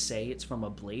want to say it's from a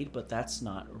blade, but that's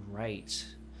not right.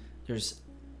 There's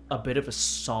a bit of a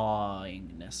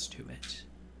sawingness to it.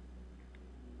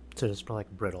 So it's more like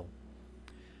brittle.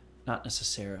 Not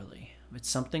necessarily. It's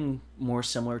something more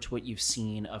similar to what you've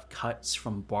seen of cuts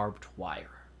from barbed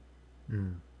wire.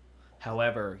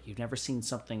 However, you've never seen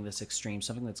something this extreme,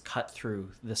 something that's cut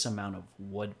through this amount of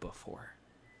wood before.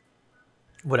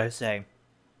 Would I say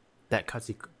that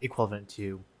cut's equivalent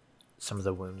to some of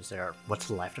the wounds that are what's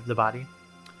left of the body?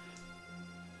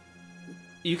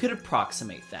 You could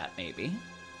approximate that, maybe.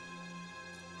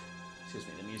 Excuse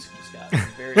me, the music just got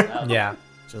very loud. Yeah.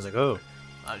 So I was like, oh.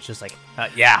 I was just like,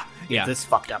 yeah. Yeah. This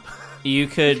fucked up. You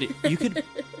could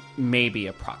maybe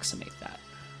approximate that.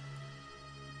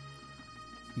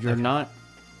 You're not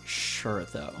sure,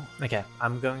 though. Okay,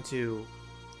 I'm going to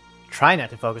try not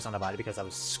to focus on the body because I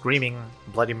was screaming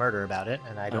bloody murder about it,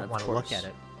 and I don't Of want to look course. at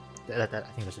it. I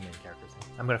think that's the main character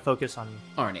thing. I'm going to focus on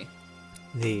Arnie.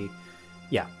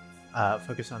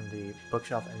 focus on the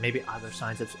bookshelf and maybe other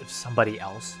signs of somebody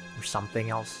else or something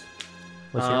else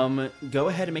was here. Go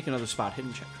ahead and make another spot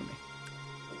hidden check for me.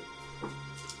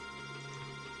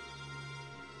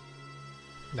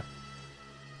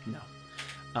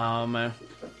 No.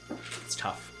 It's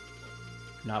tough.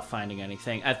 Not finding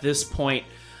anything. At this point,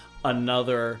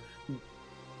 another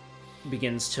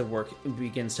begins to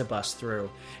bust through,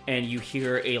 and you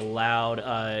hear a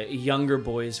loud, younger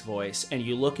boy's voice, and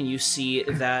you look and you see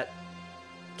that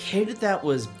kid that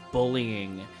was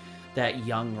bullying that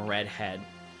young redhead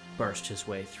burst his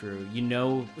way through. You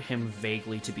know him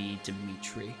vaguely to be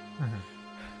Dimitri.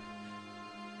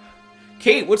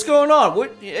 Kate, what's going on?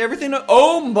 What? Everything?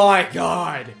 Oh my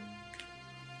god!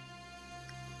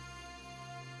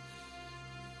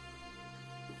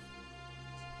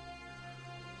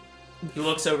 He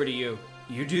looks over to you.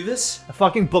 You do this? The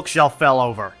fucking bookshelf fell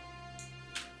over.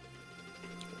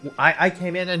 I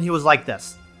came in and he was like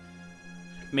this.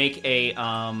 Make a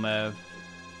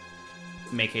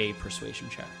persuasion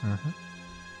check.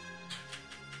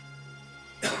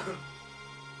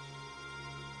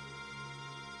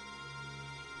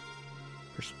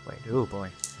 Persuade. Oh boy.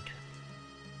 Okay.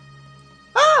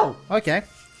 Oh. Okay.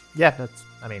 Yeah. That's.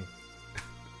 I mean.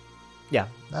 Yeah.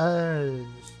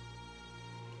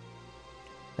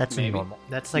 That's Maybe. normal.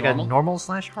 That's like Normal? a normal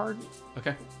 / hard.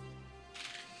 Okay.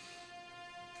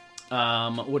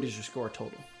 What is your score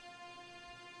total?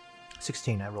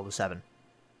 16. I rolled a 7.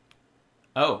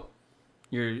 Oh,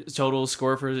 your total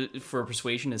score for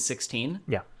persuasion is 16.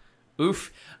 Yeah.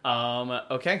 Oof.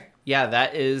 Okay. Yeah,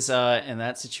 that is in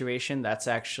that situation. That's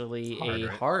actually Hard, a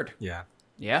right? hard. Yeah.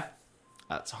 Yeah,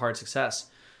 that's a hard success.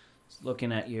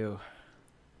 Looking at you,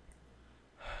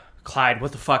 Clyde.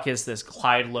 What the fuck is this?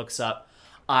 Clyde looks up.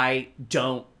 I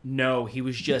don't know. He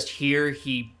was just here.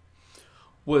 He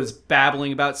was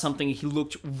babbling about something. He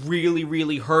looked really,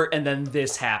 really hurt, and then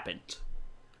this happened.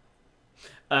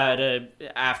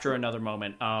 After another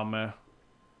moment,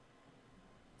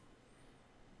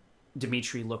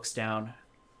 Dimitri looks down.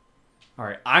 All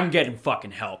right, I'm getting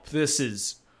fucking help. This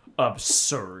is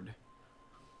absurd.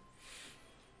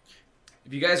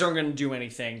 If you guys aren't going to do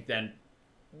anything, then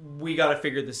we got to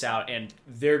figure this out, and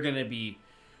they're going to be...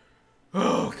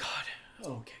 Oh, God.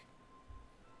 Okay.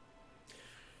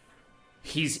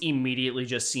 He's immediately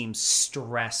just seems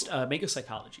stressed. Make a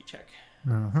psychology check.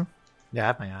 Yeah, I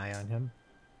have my eye on him.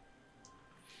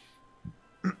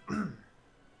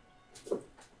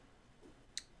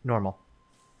 Normal.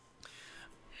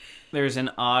 There's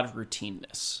an odd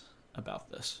routineness about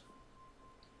this.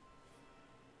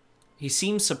 He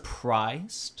seems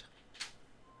surprised,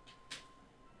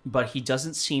 but he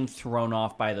doesn't seem thrown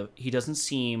off by the... He doesn't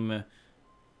seem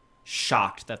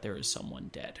shocked that there is someone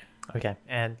dead. Okay,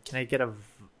 and can I get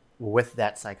with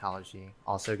that psychology,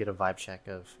 also get a vibe check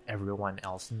of everyone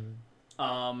else in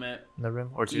the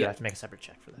room? Or do you yeah. have to make a separate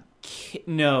check for that?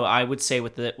 No, I would say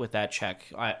with that check,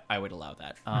 I would allow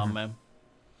that.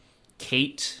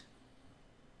 Kate,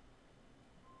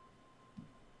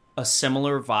 a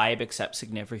similar vibe, except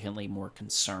significantly more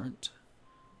concerned,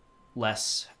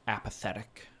 less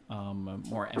apathetic,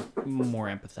 more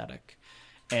empathetic,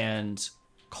 and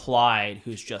Clyde,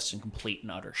 who's just in complete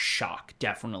and utter shock,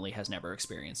 definitely has never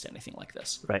experienced anything like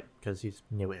this. Right, because he's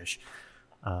newish.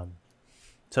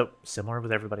 So similar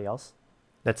with everybody else.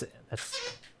 That's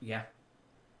Yeah.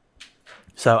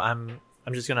 So I'm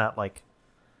just gonna like.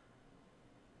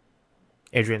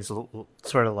 Adrian's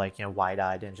sort of like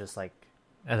wide-eyed and just like,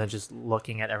 and then just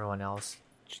looking at everyone else,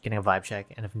 just getting a vibe check,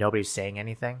 and if nobody's saying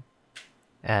anything,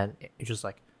 And it's just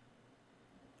like,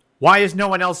 why is no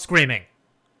one else screaming?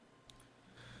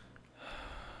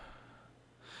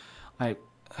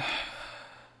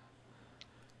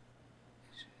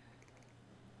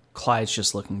 Clyde's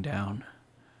just looking down.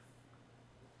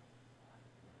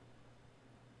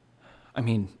 I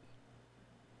mean,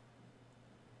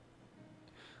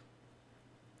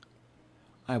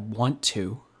 I want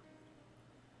to.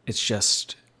 It's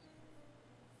just...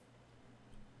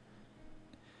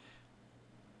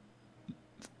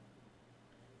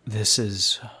 This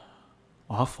is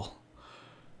awful.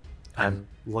 I'm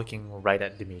looking right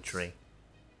at Dimitri.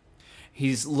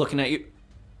 He's looking at you.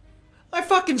 I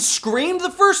fucking screamed.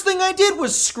 The first thing I did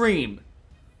was scream.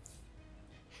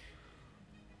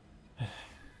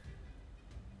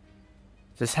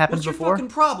 This happened What's your before? fucking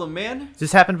problem, man?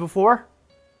 This happened before?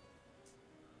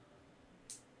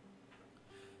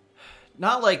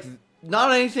 Not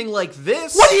anything like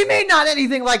this. What do you mean not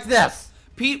anything like this?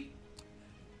 Pete,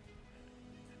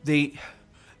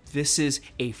 this is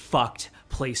a fucked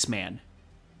place, man.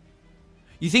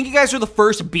 You think you guys are the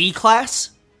first B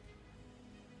class?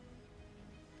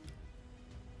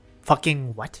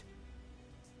 Fucking what?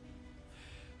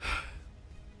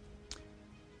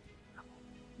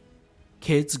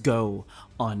 Kids go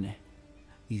on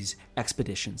these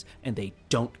expeditions and they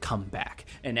don't come back.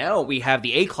 And now we have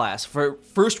the A class, for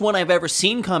first one I've ever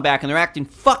seen come back, and they're acting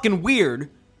fucking weird.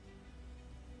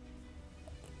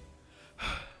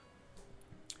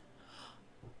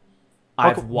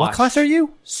 I've Okay, watched what class are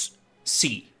you?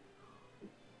 C.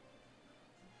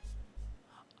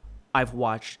 I've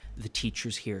watched the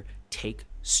teachers here take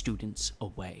students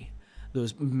away.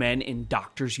 Those men in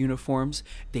doctors' uniforms,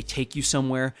 they take you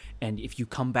somewhere, and if you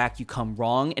come back, you come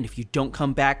wrong, and if you don't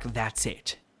come back, that's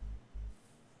it.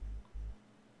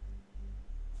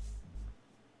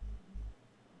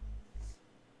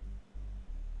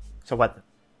 So what?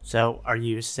 So are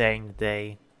you saying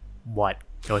they what?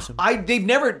 They've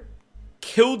never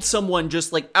killed someone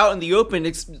just like out in the open.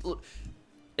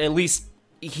 At least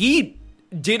he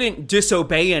didn't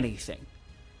disobey anything.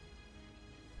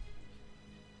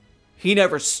 He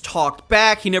never talked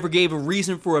back. He never gave a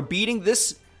reason for a beating.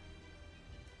 This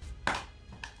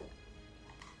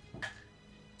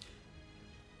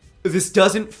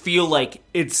doesn't feel like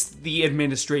it's the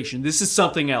administration. This is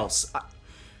something else. At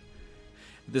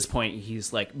this point,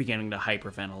 he's like beginning to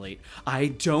hyperventilate. I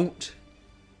don't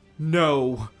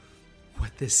know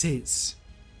what this is.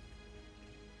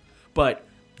 But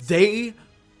those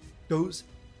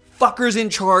fuckers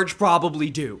in charge probably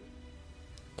do.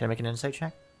 Can I make an insight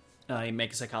check? You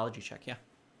make a psychology check, yeah.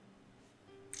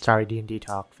 Sorry, D&D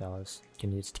talk, fellas.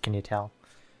 Can you tell?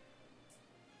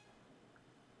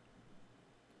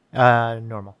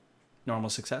 Normal. Normal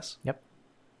success? Yep.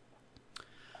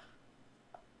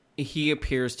 He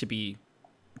appears to be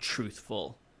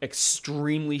truthful.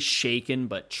 Extremely shaken,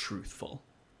 but truthful.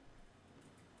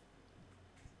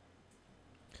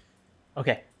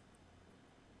 Okay.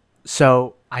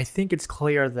 So, I think it's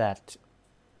clear that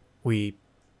we,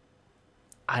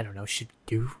 I don't know, should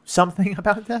do something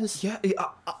about this? Yeah,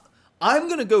 I'm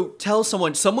gonna go tell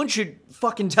someone. Someone should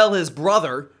fucking tell his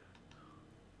brother.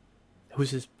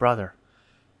 Who's his brother?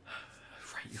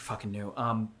 Right, you fucking knew.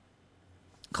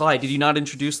 Clyde, did you not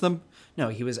introduce them? No,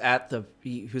 he was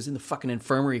he was in the fucking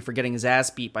infirmary for getting his ass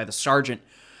beat by the sergeant.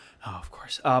 Oh, of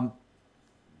course.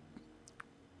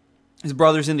 His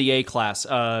brother's in the A class.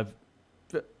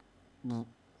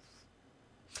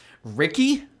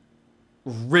 Ricky?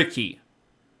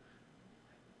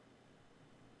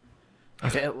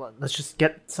 Okay, let's just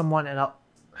get someone and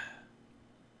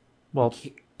well,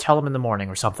 tell him in the morning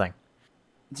or something.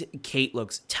 Kate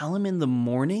looks. Tell him in the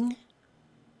morning?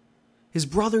 His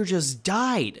brother just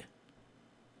died.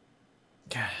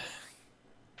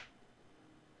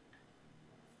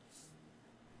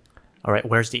 All right,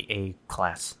 where's the A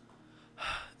class?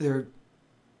 They're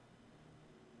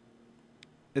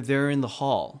in the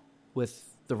hall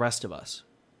with the rest of us.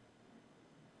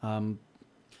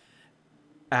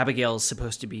 Abigail's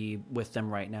supposed to be with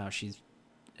them right now. She's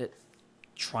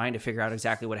trying to figure out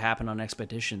exactly what happened on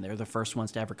Expedition. They're the first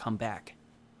ones to ever come back.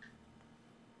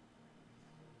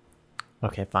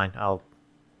 Okay, fine. I'll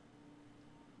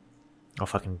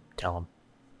fucking tell him.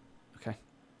 Okay.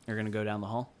 You're going to go down the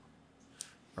hall?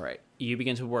 All right. You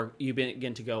begin to work. You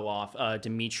begin to go off.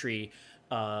 Dimitri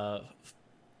and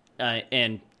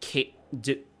Kate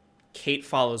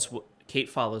follows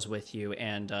with you,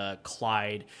 and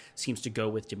Clyde seems to go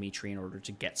with Dimitri in order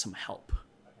to get some help.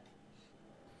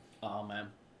 Oh, man.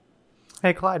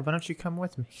 Hey, Clyde, why don't you come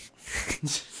with me?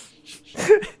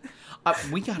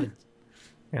 We gotta...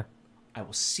 Yeah. I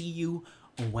will see you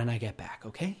when I get back,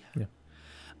 okay? Yeah.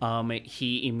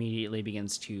 He immediately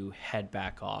begins to head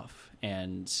back off,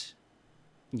 and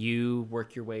you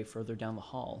work your way further down the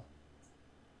hall.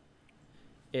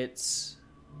 It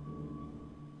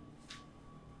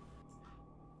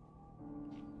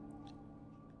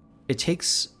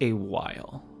takes a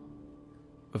while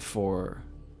before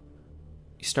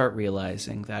you start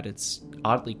realizing that it's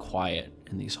oddly quiet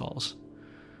in these halls.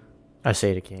 I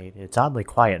say to Kate, it's oddly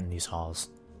quiet in these halls.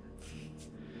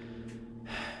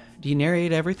 Do you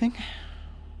narrate everything?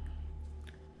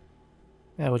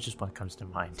 Yeah, which is what comes to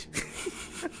mind.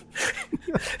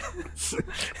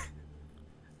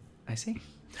 I see.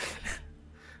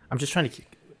 I'm just trying to keep...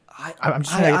 I'm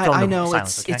just trying to fill in I the know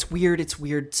silence, it's okay? it's weird. It's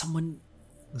weird. Someone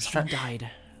died.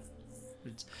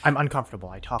 I'm uncomfortable.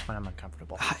 I talk when I'm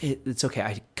uncomfortable. It's okay.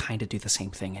 I kind of do the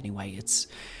same thing anyway. It's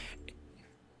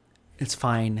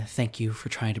fine. Thank you for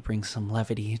trying to bring some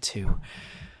levity to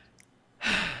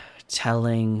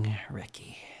telling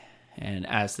Ricky. And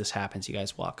as this happens, you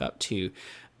guys walk up to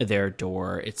their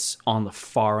door. It's on the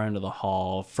far end of the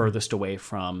hall, furthest away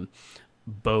from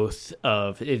both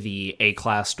of the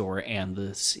A-class door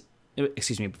and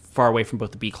far away from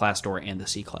both the B-class door and the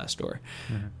C-class door.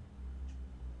 Mm-hmm.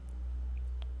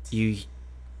 You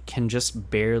can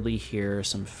just barely hear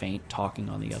some faint talking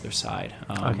on the other side.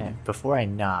 Okay, before I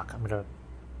knock, I'm going to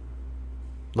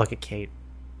look at Kate.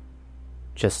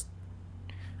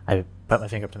 I put my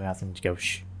finger up to my mouth and go,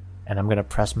 shh. And I'm going to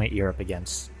press my ear up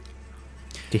against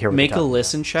to hear what Make they're a talking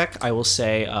listen check. I will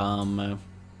say,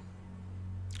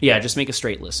 just make a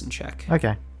straight listen check. about.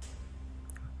 Okay.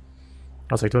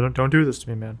 I was like, don't do this to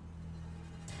me, man.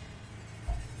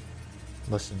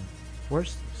 Listen.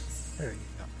 Where's this? There you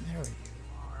go. There you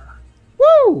are.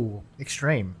 Woo!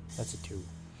 Extreme. That's a 2.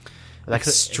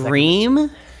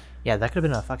 Extreme? Yeah, that could have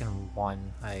been a fucking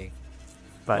 1.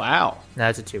 But Wow. No,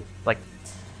 that's a 2. Like,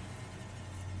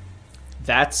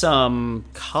 That's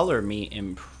color me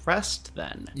impressed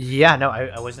then. yeah, no,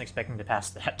 I wasn't expecting to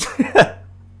pass that.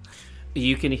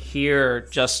 You can hear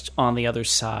just on the other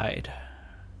side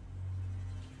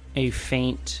a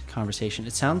faint conversation.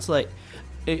 It sounds like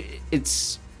it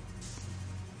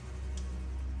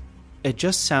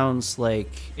just sounds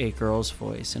like a girl's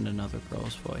voice and another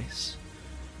girl's voice.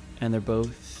 And they're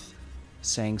both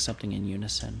saying something in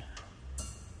unison.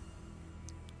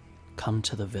 Come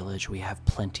to the village, we have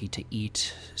plenty to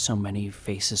eat, so many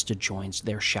faces to join,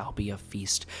 there shall be a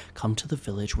feast. Come to the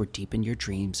village, we're deep in your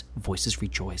dreams, voices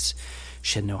rejoice.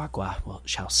 Shinoagua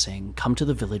shall sing. Come to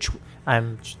the village.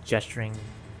 I'm gesturing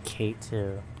Kate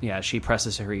to... Yeah, she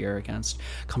presses her ear against.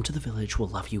 Come to the village, we'll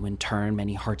love you in turn,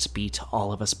 many hearts beat,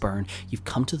 all of us burn. You've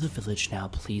come to the village now,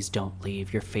 please don't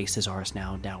leave, your face is ours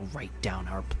now write down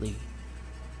our plea.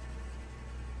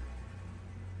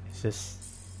 Is this...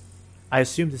 I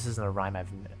assume this isn't a rhyme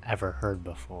I've ever heard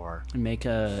before. Make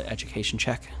a education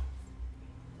check.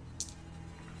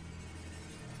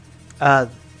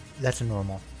 That's a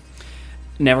normal.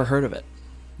 Never heard of it.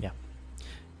 Yeah.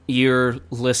 You're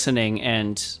listening,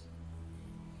 and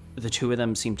the two of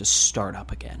them seem to start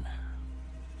up again.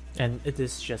 And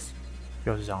this just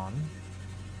goes on?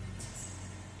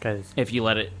 Because If you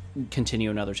let it continue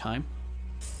another time,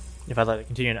 if I let it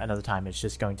continue another time, it's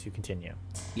just going to continue.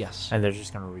 yes. And they're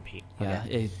just going to repeat. Yeah,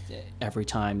 Okay. every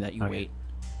time that you Okay. wait.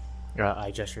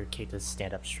 I gesture Kate to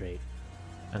stand up straight.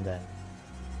 And then...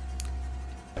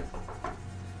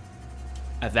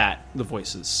 At that, the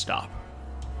voices stop.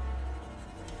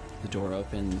 The door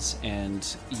opens, and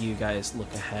you guys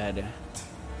look ahead.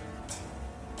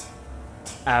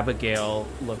 Abigail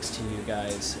looks to you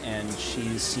guys, and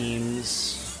she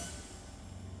seems...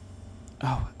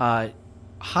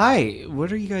 Hi,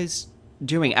 what are you guys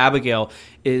doing? Abigail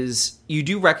is... You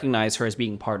do recognize her as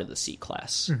being part of the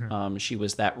C-class. Mm-hmm. She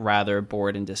was that rather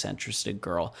bored and disinterested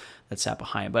girl that sat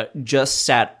behind. But just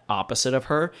sat opposite of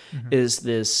her is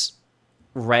this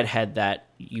redhead that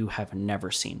you have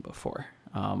never seen before.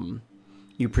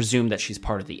 You presume that she's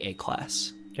part of the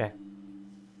A-class. Okay.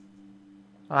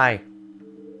 Hi.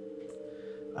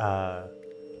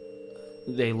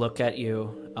 They look at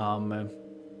you.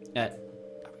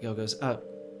 Abigail goes, wow.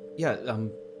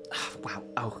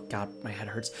 Oh, God, my head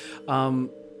hurts.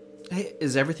 Hey,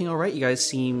 is everything all right? You guys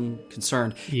seem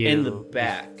concerned. In the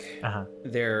back,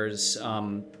 there's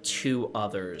 2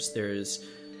 others. There's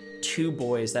 2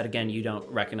 boys that, again, you don't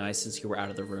recognize since you were out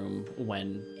of the room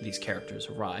when these characters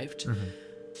arrived.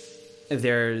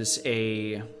 There's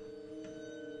a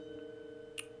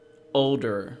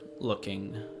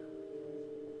older-looking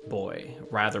boy,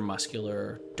 rather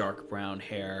muscular, dark brown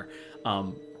hair,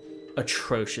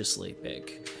 atrociously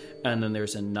big. And then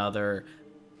there's another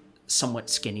somewhat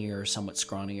skinnier, somewhat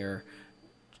scrawnier,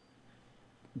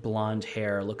 blonde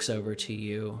hair looks over to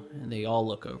you, and they all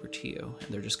look over to you, and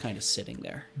they're just kind of sitting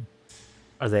there.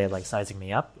 Are they like sizing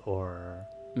me up or?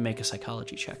 Make a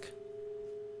psychology check.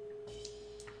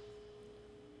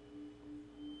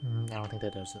 I don't think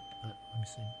that does it, but let me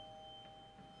see.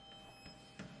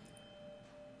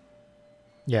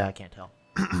 Yeah, I can't tell.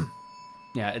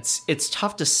 Yeah, it's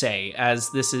tough to say as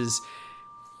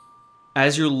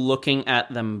you're looking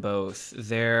at them both,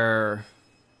 they're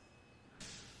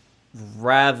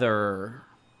rather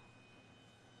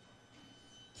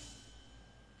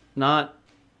not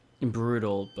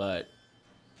brutal, but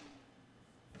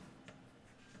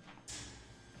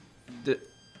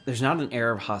there's not an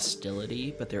air of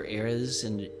hostility, but there is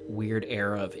a weird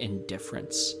air of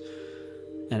indifference.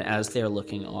 And as they're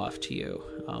looking off to you,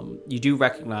 you do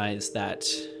recognize that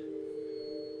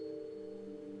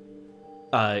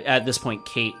at this point,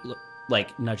 Kate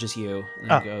nudges you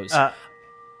and goes,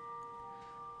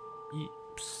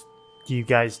 You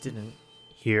guys didn't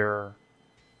hear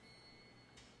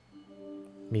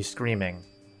me screaming.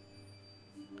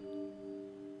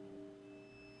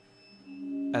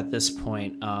 At this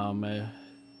point,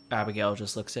 Abigail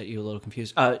just looks at you a little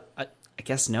confused. I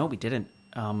guess no, we didn't.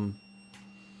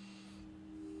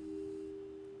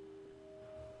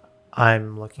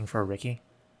 I'm looking for Ricky.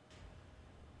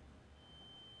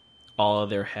 All of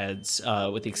their heads,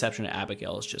 with the exception of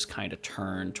Abigail's, just kind of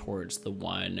turn towards the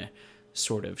one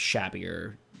sort of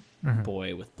shabbier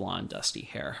boy with blonde, dusty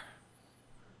hair.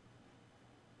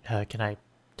 Can I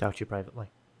talk to you privately?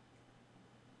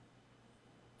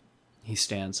 He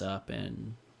stands up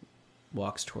and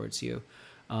walks towards you.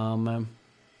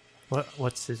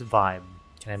 What's his vibe?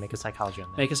 Can I make a psychology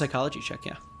on that? Make a psychology check,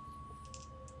 yeah.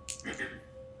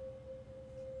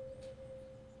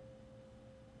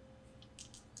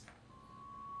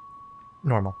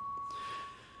 Normal.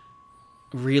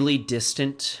 Really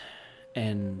distant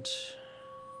and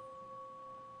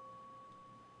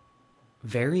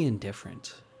very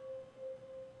indifferent.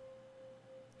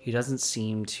 He doesn't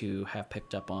seem to have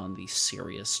picked up on the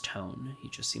serious tone. He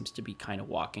just seems to be kind of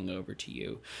walking over to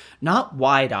you. Not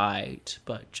wide-eyed,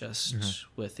 but just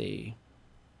with a...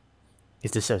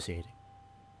 He's dissociating.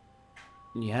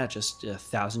 Yeah, just a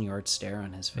 1,000-yard stare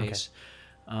on his face.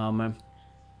 Okay.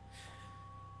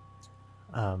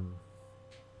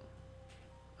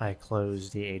 I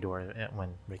close the A door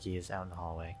when Ricky is out in the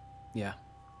hallway. Yeah.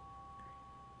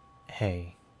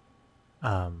 Hey,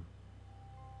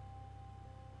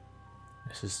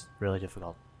 this is really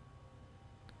difficult.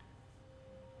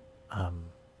 The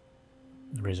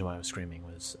reason why I was screaming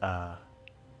was,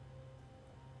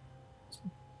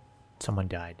 someone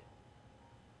died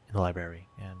in the library,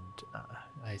 and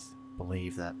I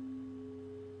believe that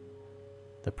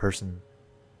the person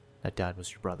that died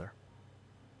was your brother.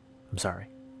 I'm sorry.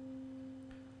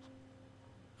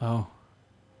 Oh.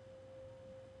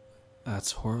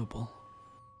 That's horrible.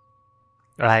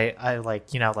 I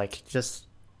just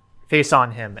face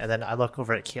on him, and then I look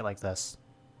over at Kate like this.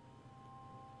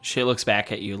 She looks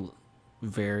back at you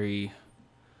very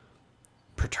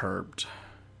perturbed.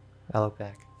 I look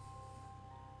back.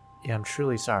 Yeah, I'm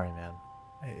truly sorry, man.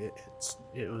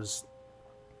 It was...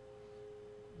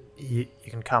 You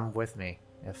can come with me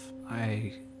if...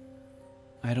 I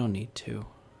don't need to.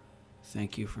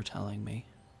 Thank you for telling me.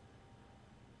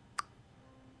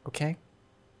 Okay.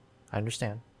 I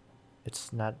understand.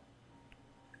 It's not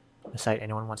a sight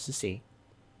anyone wants to see.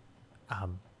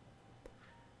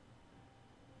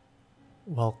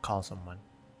 We'll call someone.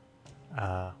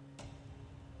 I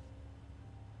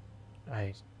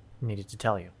needed to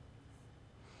tell you.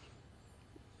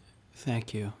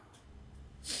 Thank you.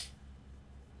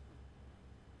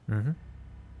 Mm-hmm.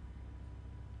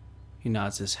 He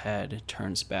nods his head,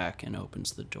 turns back, and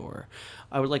opens the door.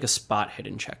 I would like a spot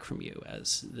hidden check from you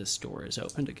as this door is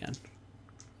opened again.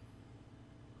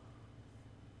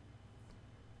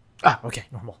 Okay,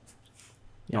 normal.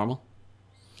 Normal?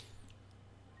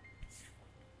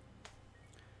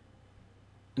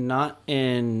 Not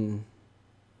in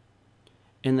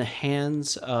the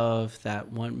hands of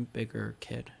that one bigger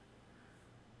kid.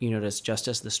 You notice just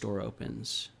as this door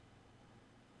opens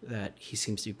that he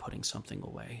seems to be putting something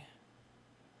away.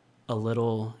 A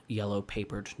little yellow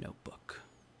papered notebook.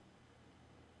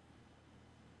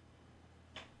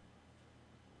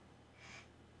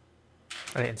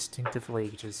 I instinctively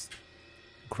just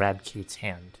grab Kate's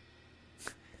hand.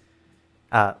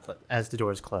 As the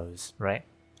doors close, right?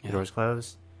 The Yeah. doors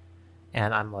close.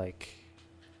 And I'm like,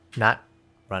 not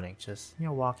running, just,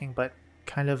 walking, but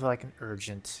kind of like an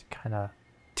urgent kind of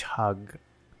tug.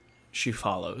 She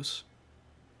follows.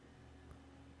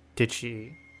 Did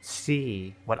she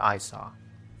see what I saw?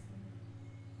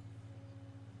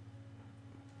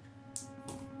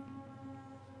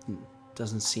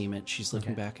 doesn't seem it. She's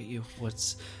looking Okay. back at you.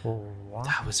 What's What?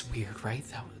 that? Was weird, right?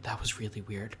 That was really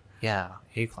weird. Yeah,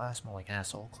 A class, more like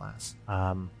asshole class.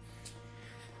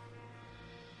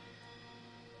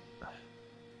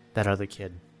 That other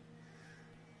kid.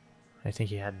 I think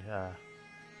he had,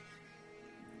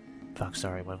 fuck,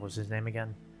 sorry, what was his name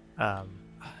again?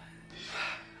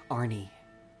 Arnie.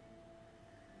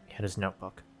 He had his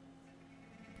notebook.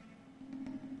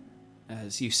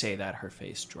 As you say that, her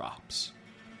face drops.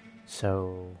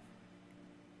 So,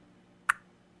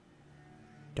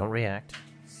 don't react.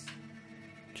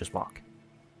 Just walk.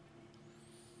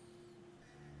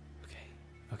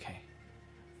 Okay.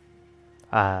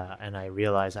 And I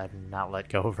realize I've not let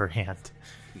go of her hand.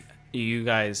 You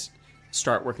guys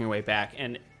start working your way back,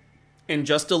 and in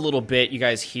just a little bit, you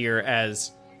guys hear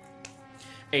as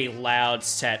a loud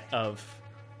set of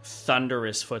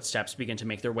thunderous footsteps begin to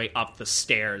make their way up the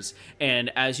stairs.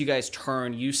 And as you guys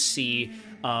turn, you see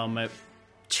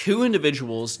two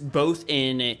individuals, both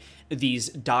in these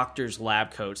doctor's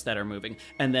lab coats that are moving,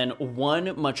 and then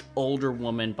one much older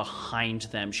woman behind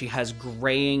them. She has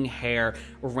graying hair,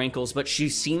 wrinkles, but she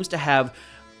seems to have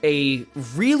a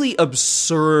really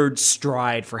absurd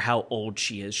stride for how old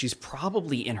she is. She's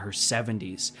probably in her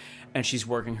 70s, and she's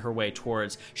working her way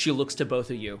towards. She looks to both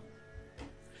of you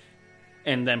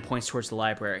and then points towards the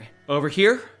library. Over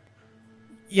here?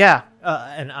 Yeah,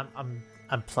 and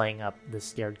I'm playing up the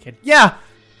scared kid. Yeah.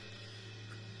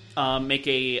 Make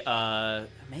a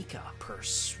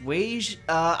persuasion.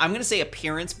 I'm gonna say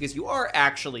appearance because you are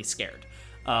actually scared.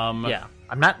 Yeah,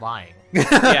 I'm not lying.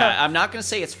 Yeah, I'm not gonna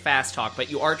say it's fast talk, but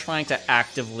you are trying to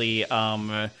actively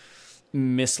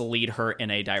mislead her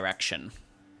in a direction.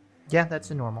 Yeah,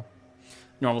 that's a normal.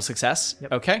 Normal success.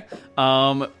 Yep. Okay.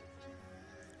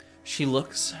 She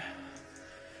looks.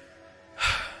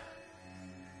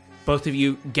 Both of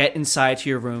you get inside to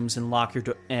your rooms and lock your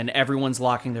door, and everyone's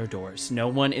locking their doors. No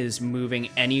one is moving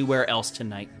anywhere else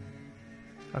tonight.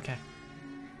 Okay.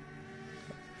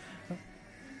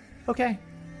 Okay.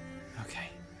 Okay.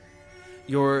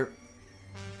 You're.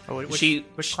 Oh,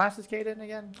 which class is Kate in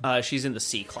again? She's in the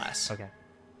C class. Okay.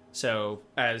 So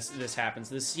as this happens,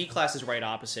 the C class is right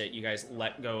opposite. You guys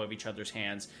let go of each other's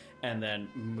hands and then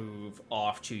move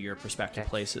off to your respective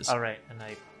places. All right, and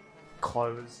I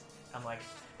close. I'm like,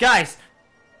 guys.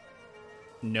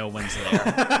 No one's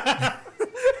there.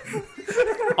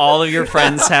 All of your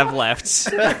friends have left.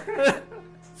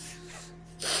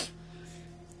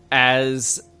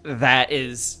 As that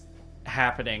is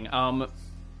happening,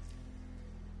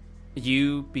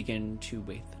 you begin to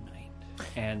wait the night.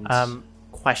 And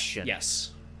Question.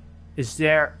 yes. Is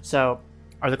there, so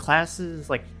are the classes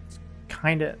like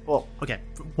kind of, well, okay,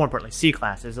 more importantly, C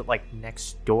class, is it like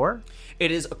next door? It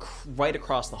is right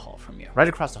across the hall from you. Right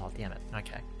across the hall, damn it.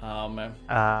 Okay.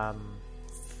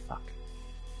 Fuck.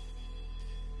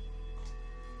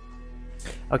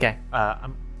 Okay,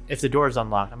 if the door is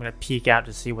unlocked, I'm gonna peek out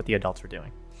to see what the adults are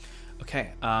doing.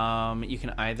 Okay. You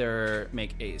can either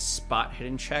make a spot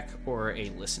hidden check or a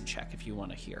listen check if you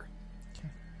want to hear.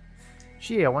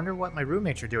 Gee, I wonder what my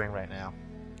roommates are doing right now.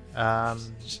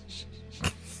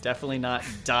 Definitely not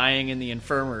dying in the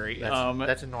infirmary.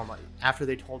 That's a normal. After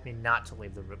they told me not to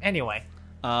leave the room. Anyway,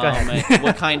 go ahead.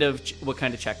 what kind of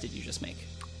check did you just make?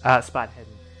 Spot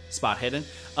hidden. Spot hidden.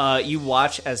 You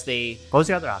watch as they What was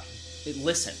the other option?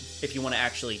 listen. If you want to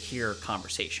actually hear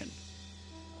conversation.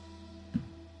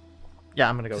 Yeah,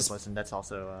 I'm gonna go with listen. That's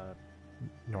also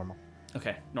normal.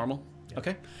 Okay, normal.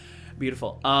 Okay,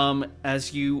 beautiful.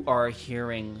 As you are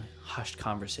hearing hushed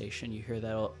conversation, you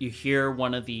hear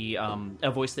one of the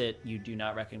a voice that you do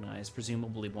not recognize,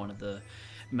 presumably one of the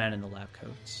men in the lab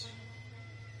coats.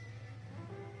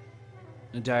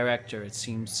 The director, it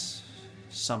seems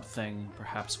something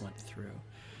perhaps went through.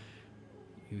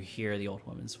 You hear the old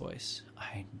woman's voice.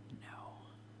 I know.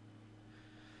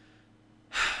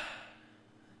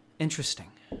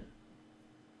 Interesting.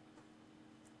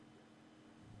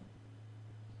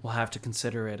 We'll have to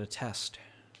consider it a test.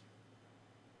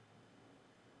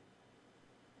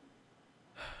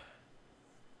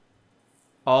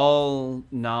 All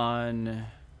non-Perseus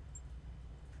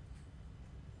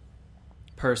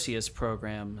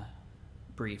program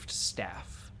briefed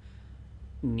staff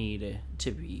need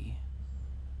to be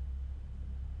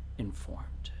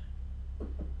informed.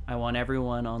 I want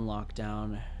everyone on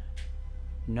lockdown.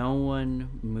 No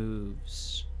one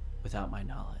moves without my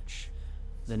knowledge.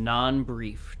 The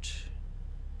non-briefed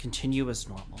continue as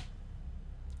normal.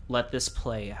 Let this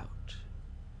play out.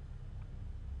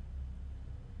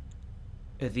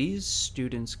 If these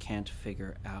students can't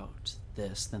figure out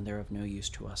this, then they're of no use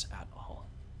to us at all.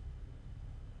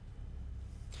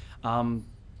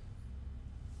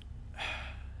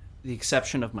 the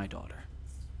exception of my daughter.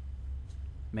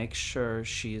 Make sure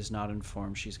she is not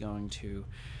informed. She's going to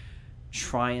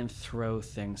try and throw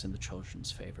things in the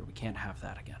children's favor. We can't have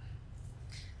that again.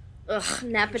 Ugh,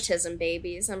 nepotism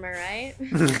babies, am I right?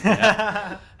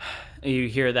 Yeah. You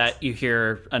hear that? You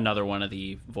hear another one of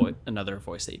the another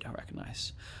voice that you don't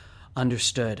recognize.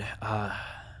 Understood.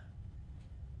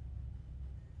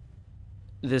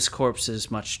 This corpse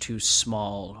is much too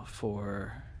small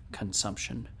for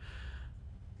consumption.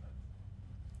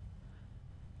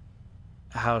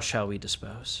 How shall we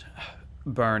dispose?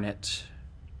 Burn it.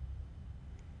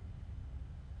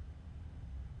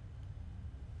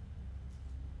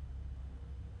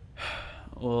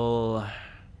 We'll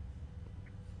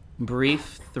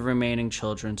brief the remaining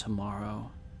children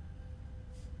tomorrow.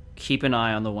 Keep an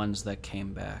eye on the ones that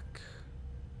came back.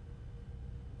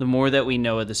 The more that we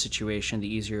know of the situation, the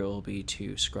easier it will be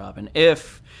to scrub. And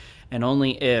if, and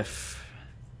only if,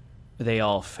 they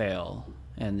all fail,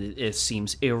 and it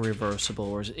seems irreversible,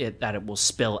 or that it will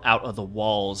spill out of the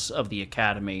walls of the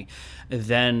academy,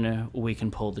 then we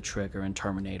can pull the trigger and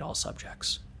terminate all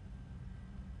subjects.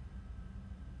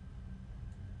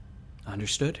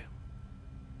 Understood?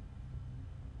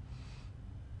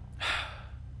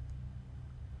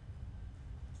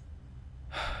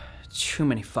 Too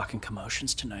many fucking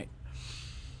commotions tonight.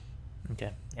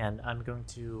 Okay, and I'm going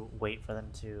to wait for them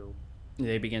to...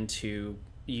 They begin to...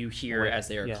 You hear as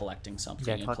they are Yeah. collecting something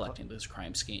Yeah, and collecting this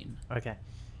crime scene. Okay.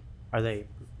 Are they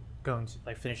going to,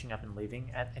 like, finishing up and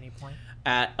leaving at any point?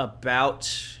 At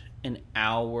about an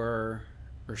hour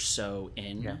or so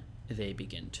in, Yeah. they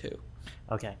begin to.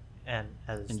 Okay, and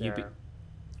as And you they're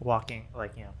walking,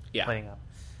 like, Yeah. cleaning up,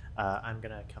 I'm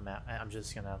gonna come out. I'm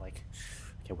just gonna, like,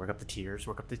 okay, work up the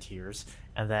tears,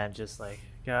 and then just, like,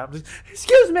 go up.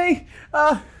 Excuse me,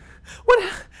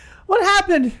 what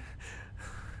happened?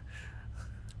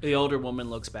 The older woman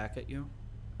looks back at you.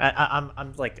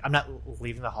 I'm like, I'm not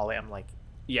leaving the hallway. I'm like,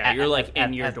 Yeah, you're like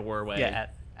in your doorway. Yeah,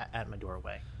 at my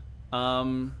doorway.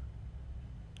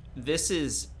 This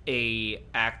is a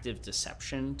active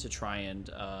deception to try and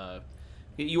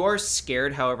you are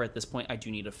scared. However, at this point, I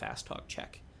do need a fast talk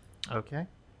check Okay.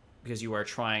 because you are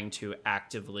trying to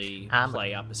actively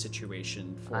play up a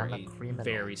situation for I'm a a criminal.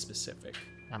 very specific.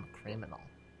 I'm a criminal,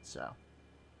 so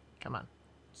come on,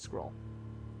 scroll.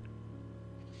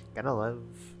 Gotta love.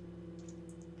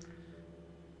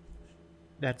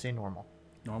 That's a normal.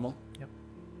 Normal? Yep.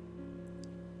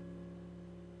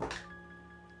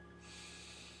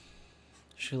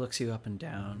 She looks you up and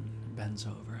down, bends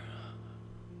over.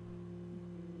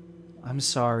 I'm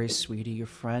sorry, sweetie. Your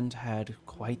friend had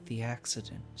quite the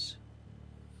accident.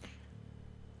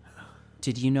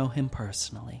 Did you know him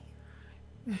personally?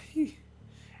 He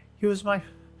was my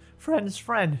friend's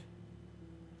friend.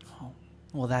 Oh,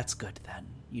 well, that's good then.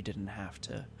 You didn't have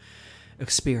to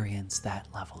experience that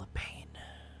level of pain.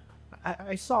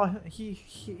 I saw he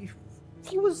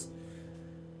was.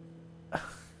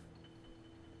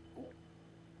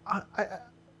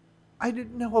 I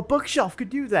didn't know a bookshelf could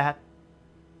do that.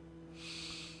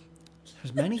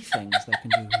 There's many things that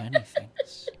can do many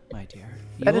things, my dear.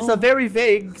 That is a very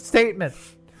vague statement.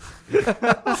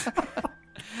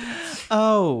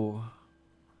 Oh.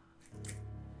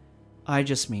 I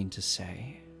just mean to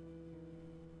say,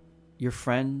 your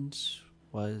friend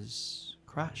was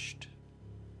crushed.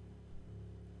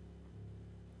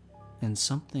 And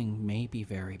something maybe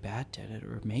very bad did it,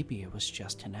 or maybe it was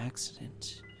just an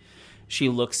accident. She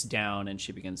looks down and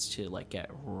she begins to like get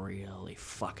really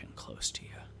fucking close to you.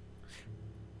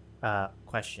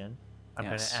 Question. I'm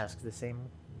Yes. going to ask the same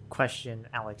question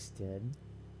Alex did.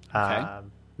 Okay.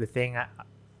 The thing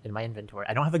in my inventory.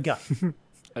 I don't have a gun,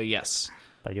 Oh, yes.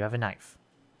 but I do have a knife.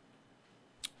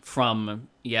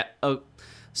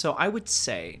 So I would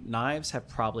say knives have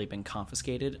probably been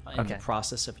confiscated in Okay. the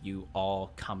process of you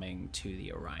all coming to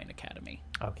the Orion Academy.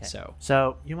 Okay.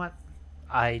 So you know what?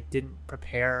 I didn't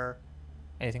prepare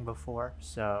anything before,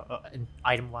 so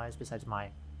item-wise, besides my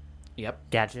yep.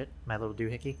 gadget, my little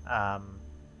doohickey,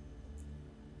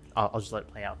 I'll just let it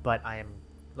play out. But I am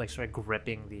like sort of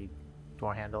gripping the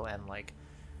door handle, and like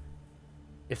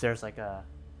if there's like a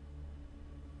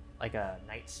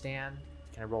nightstand,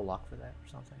 can I roll luck for that or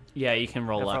something? Yeah, you can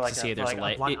roll For luck like to see if there's like a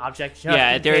light. one object. Just Yeah,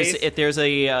 in if there's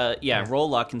case. a roll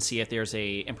luck and see if there's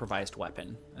a improvised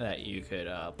weapon that you could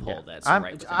pull Yeah. that's I'm,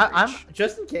 right within I'm reach.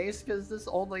 just in case because this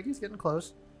old lady's getting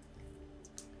close.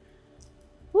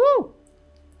 Woo!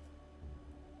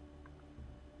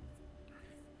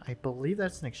 I believe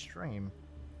that's an extreme.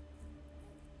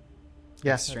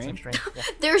 Yes, Extreme? that's an extreme. Yeah.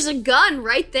 There's a gun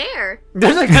right there.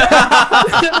 There's a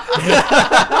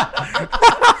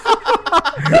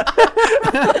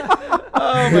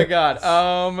Oh my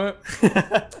god.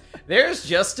 There's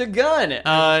just a gun.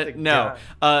 No.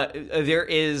 There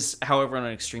is, however, on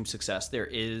an extreme success, there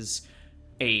is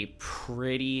a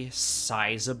pretty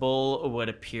sizable, what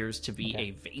appears to be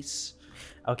a vase.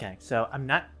 Okay, so I'm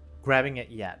not grabbing it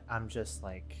yet. I'm just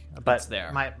like, but It's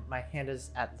there. My hand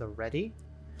is at the ready.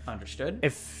 Understood.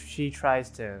 If she tries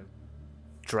to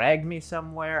drag me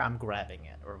somewhere, I'm grabbing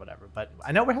it or whatever. But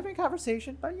I know we're having a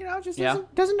conversation, but you know, it just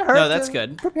doesn't hurt. No, that's to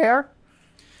good. Prepare.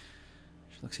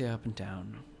 She looks you up and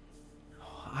down.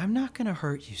 Oh, I'm not gonna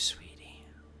hurt you, sweetie.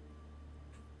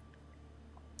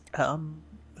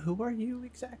 Who are you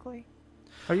exactly?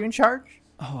 Are you in charge?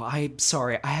 Oh, I'm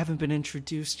sorry. I haven't been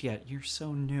introduced yet. You're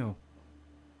so new.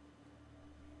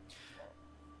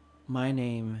 My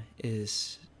name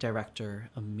is Director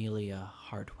Amelia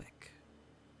Hardwick.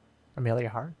 Amelia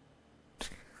Hart?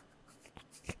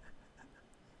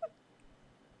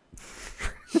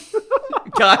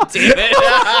 God damn it.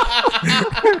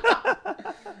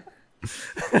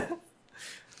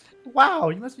 Wow,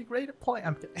 you must be great at playing.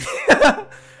 I'm kidding.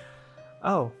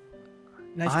 Oh,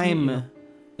 nice to meet you.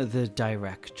 I'm the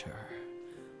director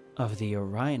of the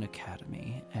Orion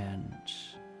Academy and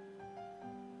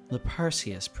the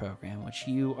Perseus program, which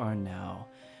you are now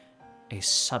a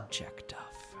subject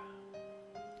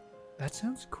of. That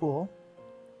sounds cool.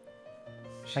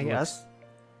 She I guess.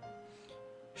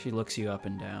 She looks you up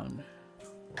and down.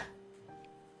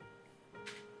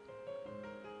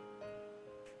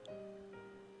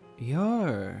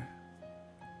 You're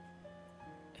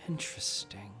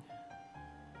interesting.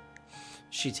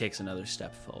 She takes another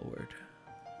step forward.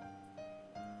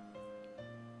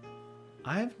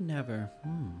 I've never,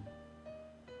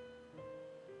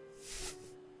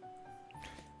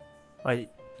 Wait,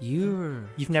 You're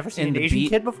you've never seen In an the Asian beat-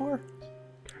 kid before?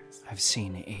 I've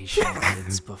seen Asian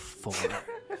kids before.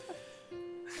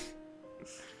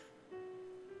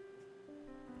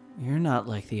 You're not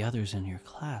like the others in your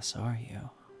class, are you?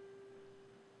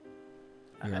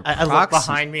 You're I look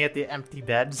behind me at the empty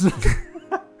beds.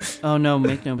 Oh no,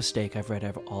 make no mistake. I've read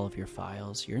all of your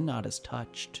files. You're not as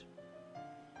touched.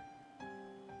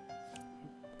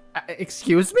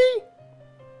 Excuse me?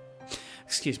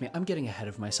 Excuse me, I'm getting ahead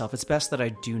of myself. It's best that I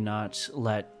do not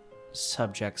let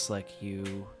subjects like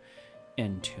you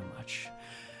in too much.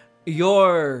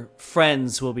 Your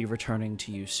friends will be returning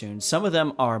to you soon. Some of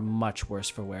them are much worse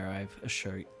for wear,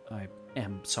 I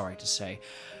am sorry to say.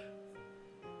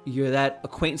 That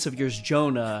acquaintance of yours,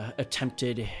 Jonah,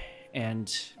 attempted,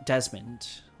 and Desmond,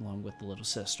 along with the little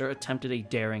sister, attempted a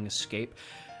daring escape.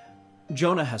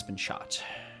 Jonah has been shot,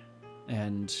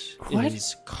 and What?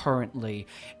 is currently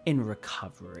in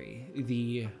recovery.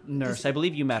 The nurse, I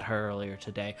believe you met her earlier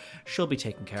today, she'll be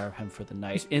taking care of him for the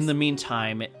night. In the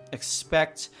meantime,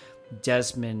 expect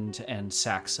Desmond and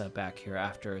Saxa back here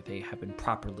after they have been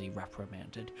properly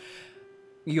reprimanded.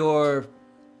 Your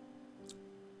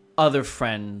other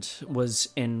friend was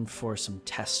in for some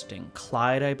testing.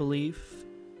 Clyde, I believe.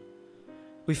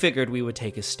 We figured we would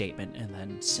take his statement and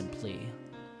then simply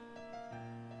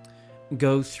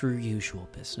go through usual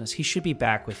business. He should be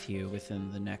back with you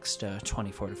within the next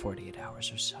 24 to 48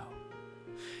 hours or so.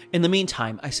 In the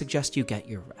meantime, I suggest you get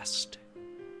your rest.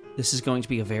 This is going to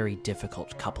be a very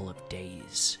difficult couple of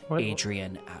days, What-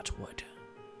 Adrian Atwood.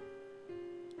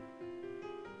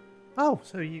 Oh,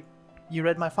 so you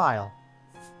read my file.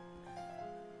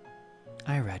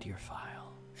 I read your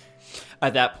file.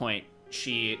 At that point,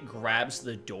 she grabs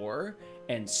the door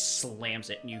and slams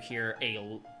it, and you hear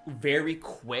a very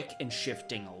quick and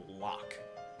shifting lock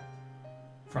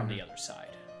from the other side.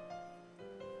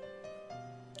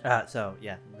 So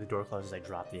yeah, the door closes. I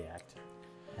drop the act,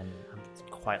 and I'm just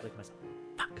quietly to myself.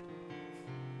 Fuck.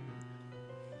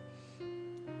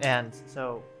 And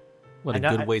so, What I a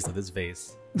know- good waste of this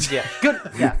vase. yeah, good.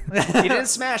 Yeah. You didn't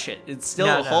smash it. It's still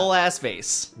No, a no. whole ass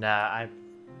vase. Nah,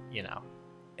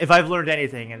 if I've learned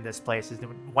anything in this place is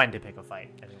when to pick a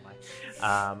fight. Anyway.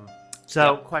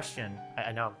 So Yep. question.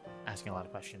 I know I'm asking a lot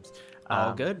of questions.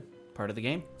 All good. Part of the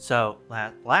game. So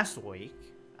last week,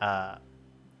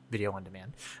 video on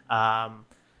demand.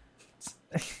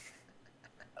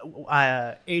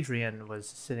 Adrian was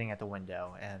sitting at the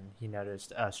window and he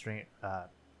noticed a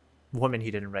woman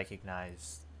he didn't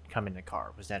recognize come in the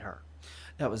car. Was that her?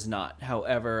 That was not.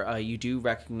 However, you do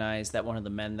recognize that one of the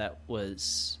men that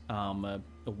was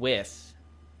with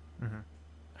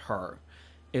her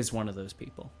is one of those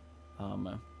people.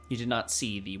 You did not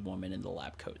see the woman in the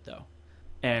lab coat, though.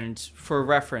 And for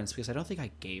reference, because I don't think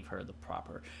I gave her the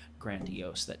proper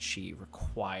grandiose that she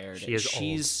required.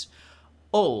 She's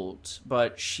old,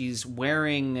 but she's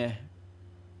wearing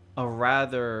a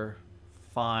rather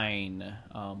fine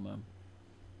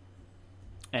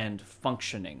and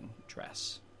functioning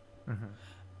dress.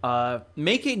 Mm-hmm.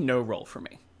 Make a no roll for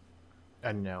me.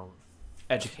 No.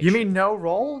 Education. You mean no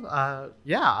roll?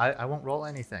 Yeah, I won't roll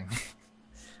anything.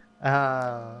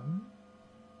 Yeah,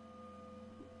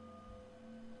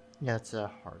 it's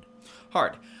hard.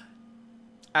 Hard.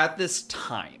 At this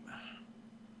time,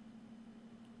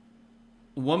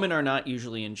 women are not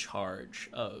usually in charge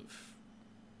of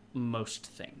most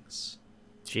things.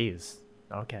 Jeez.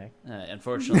 Okay.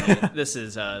 Unfortunately, this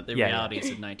is the Yeah.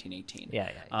 realities of 1918. Yeah.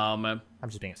 I'm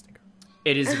just being a stinker.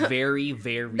 It is very,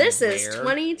 very This rare. is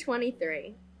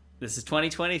 2023. This is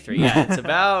 2023. Yeah, it's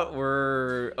about,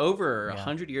 we're over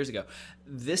 100 years ago.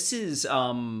 This is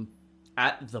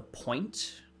at the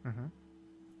point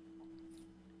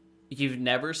you've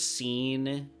never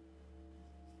seen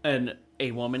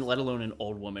a woman, let alone an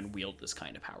old woman, wield this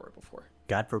kind of power before.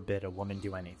 God forbid a woman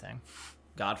do anything.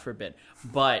 God forbid.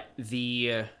 But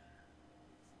the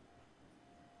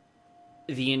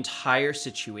entire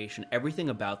situation, everything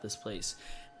about this place,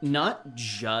 not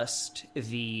just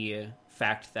the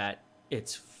fact that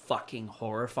it's fucking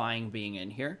horrifying being in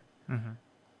here. Mm-hmm.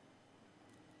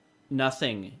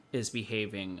 Nothing is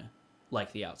behaving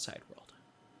like the outside world.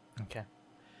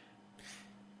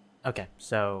 Okay,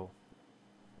 so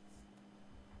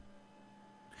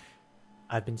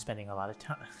I've been spending a lot of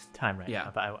time right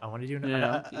now, but I want to do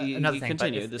another You thing.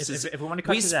 Continue. But This is if we want to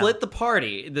cut we it split down. the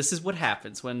party. This is what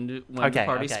happens when the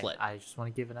party split. I just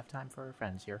want to give enough time for our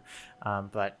friends here.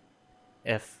 But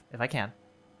if I can,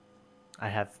 I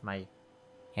have my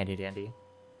handy dandy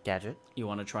gadget. You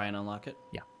want to try and unlock it?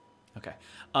 Yeah. Okay.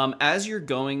 As you're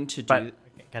going to do, But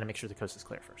gotta make sure the coast is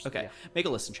clear first. okay, Yeah. make a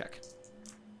listen check.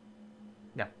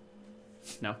 No.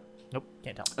 No. Nope.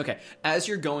 Can't tell. Okay, as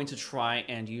you're going to try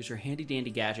and use your handy-dandy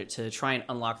gadget to try and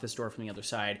unlock this door from the other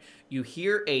side, you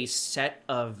hear a set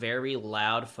of very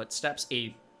loud footsteps,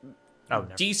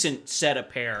 decent set of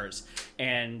pairs,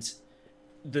 and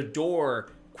the door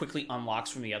quickly unlocks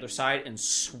from the other side and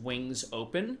swings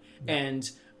open,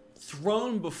 and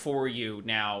thrown before you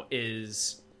now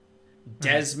is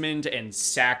Desmond and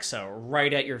Saxa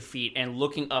right at your feet, and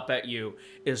looking up at you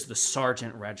is the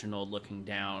Sergeant Reginald looking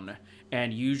down,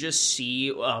 and you just see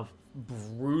a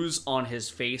bruise on his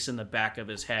face in the back of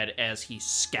his head as he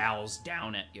scowls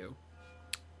down at you.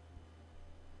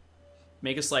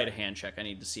 Make a sleight of hand check. I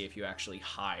need to see if you actually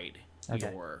hide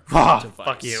your device.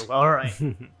 Fuck you. All right.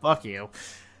 Fuck you.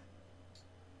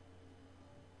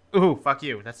 Ooh, fuck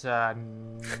you. That's hard.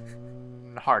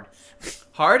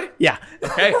 Hard? Yeah.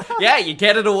 Okay. Yeah, you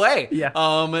get it away.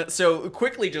 Yeah. So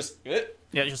quickly, just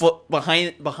just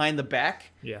behind the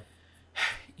back. Yeah.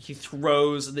 He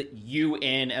throws you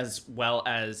in, as well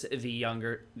as the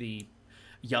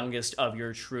youngest of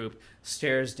your troop.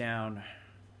 Stares down.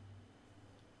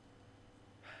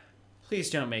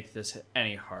 Please don't make this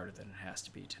any harder than it has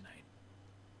to be tonight.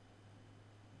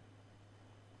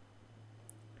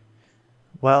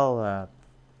 Well,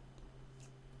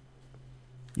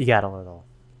 you got a little.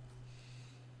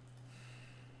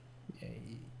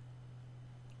 You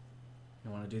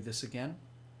want to do this again?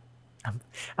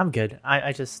 I'm good.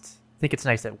 I just think it's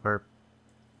nice that we're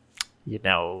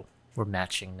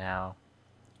matching now.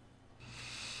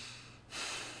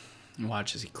 And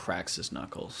watch as he cracks his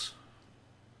knuckles.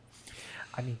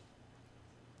 I mean,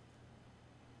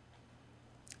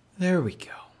 there we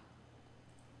go.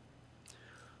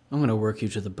 I'm going to work you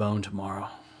to the bone tomorrow.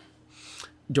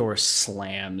 Door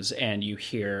slams, and you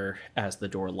hear as the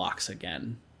door locks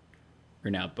again.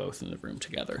 You're now both in the room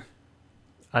together.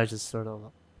 I just sort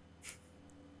of.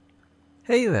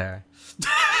 Hey there.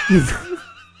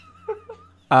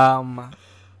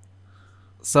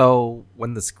 So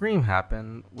when the scream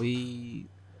happened, we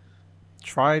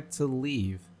tried to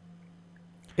leave.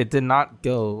 It did not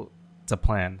go to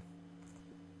plan.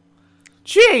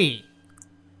 Gee.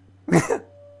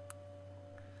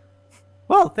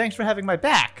 Well, thanks for having my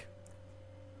back.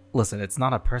 Listen, it's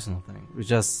not a personal thing. It's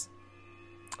just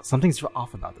something's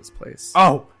off about this place.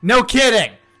 Oh, no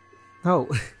kidding. No.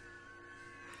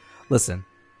 Listen,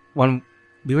 when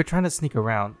we were trying to sneak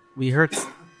around, we heard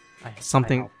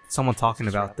someone talking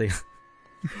about the.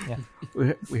 Yeah.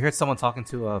 We heard someone talking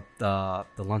to the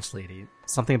lunch lady.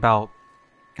 Something about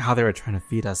how they were trying to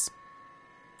feed us.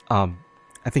 I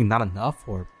think not enough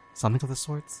or something of the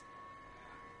sorts.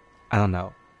 I don't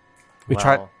know. We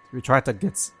tried to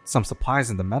get some supplies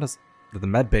in the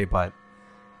med bay, but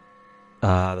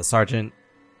the sergeant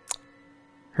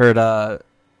heard a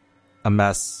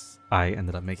mess I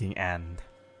ended up making and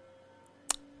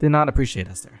did not appreciate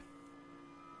us there.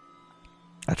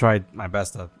 I tried my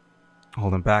best to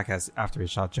hold him back after he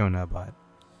shot Jonah, but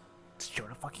is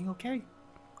Jonah fucking okay?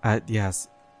 yes,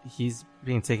 he's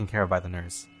being taken care of by the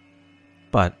nurse.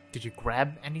 But Did you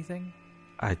grab anything?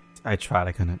 I tried.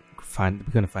 We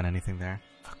couldn't find anything there.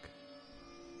 Fuck.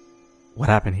 What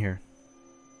happened here?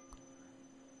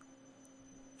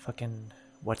 Fucking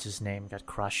what's his name got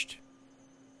crushed.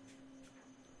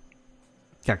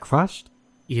 Got crushed?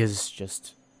 He is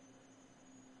just.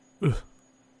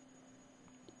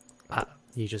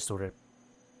 He just sort of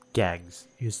gags.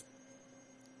 He's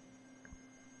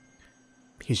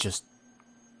just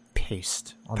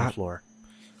paced on the That- floor.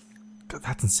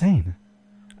 That's insane.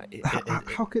 It-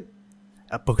 How could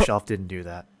a bookshelf didn't do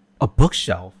that. a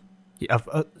bookshelf? Yeah,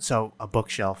 so a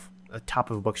bookshelf, the top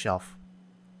of a bookshelf,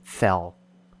 fell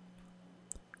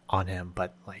on him.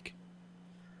 But like,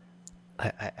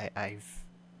 I'm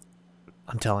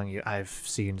telling you, I've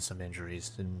seen some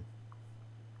injuries in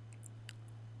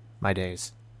my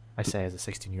days. I say as a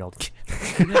 16-year-old kid.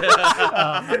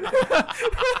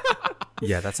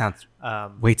 Yeah, that sounds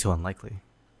Um, way too unlikely.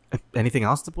 Anything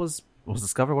else that was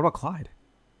discovered? What about Clyde?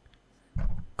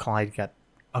 Clyde got.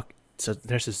 So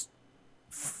there's this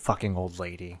fucking old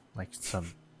lady, like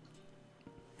some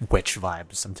witch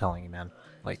vibes. I'm telling you, man.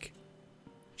 Like,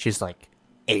 she's like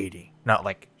 80. Not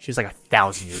like she's like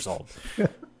 1,000 years old.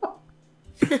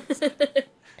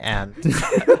 And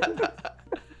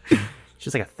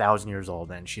she's like 1,000 years old,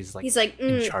 and she's like He's like,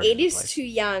 in charge of the 80's place. too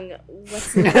young.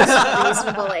 What's the most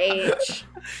reasonable age?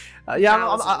 Yeah,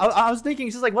 1,000. I was thinking,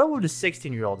 she's like, what would a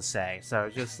 16-year-old say? So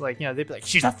just like, you know, they'd be like,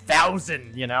 she's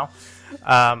 1,000, you know?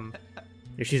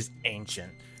 She's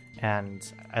ancient. And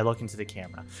I look into the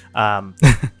camera.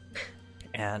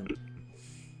 And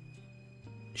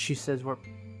she says we're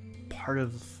part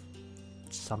of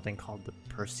something called the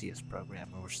Perseus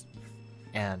program.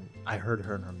 And I heard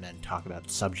her and her men talk about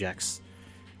subjects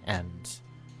and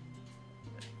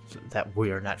that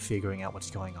we are not figuring out what's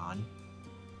going on.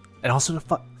 And also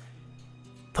the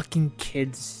fucking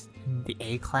kids in the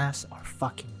A class are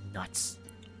fucking nuts.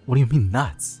 What do you mean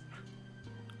nuts?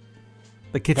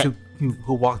 The kids That-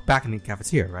 who walked back in the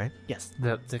cafeteria, right? Yes,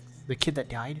 the kid that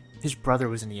died, his brother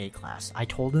was in the A class. I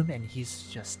told him, and he's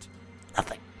just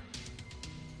nothing.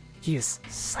 He is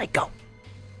psycho.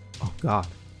 Oh God.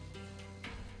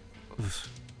 Oof.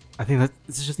 I think that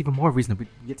this is just even more reason that we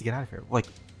get to get out of here. Like,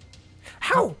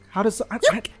 How? how does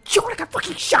Jonah got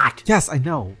fucking shot. Yes, I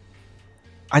know.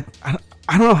 I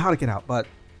don't know how to get out, but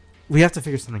we have to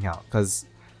figure something out because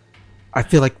I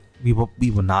feel like we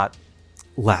will not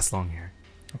last long here.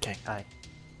 Okay,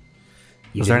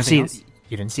 Was there anything else?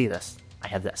 You didn't see this. I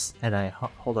have this, and I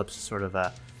hold up sort of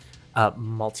a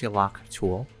multi-lock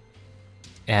tool,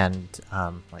 and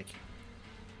like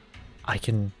I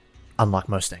can unlock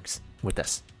most things with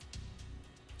this.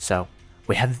 So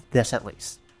we have this at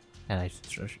least, and I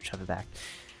sort of shove it back.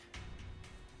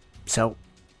 So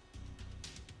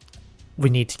we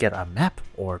need to get a map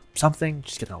or something.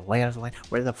 Just get a layout of the land.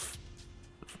 Where the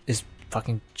is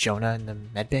fucking Jonah in the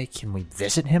medbay? Can we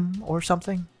visit him or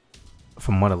something?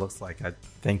 From what it looks like, I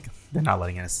think they're not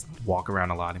letting us walk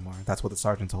around a lot anymore. That's what the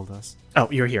sergeant told us. Oh,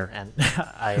 you're here, and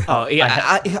I. Oh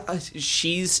yeah,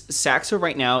 she's Saxa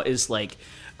right now is like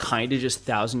kind of just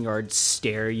 1,000-yard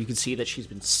stare. You can see that she's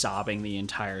been sobbing the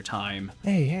entire time.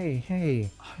 Hey!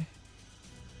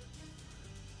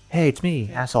 Hey, it's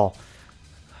me, asshole.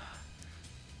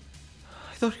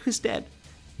 I thought he was dead.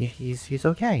 He's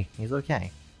okay. He's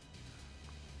okay.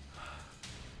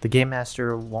 The game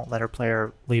master won't let her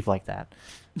player leave like that.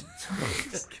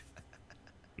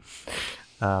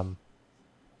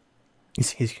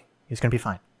 He's gonna be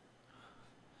fine.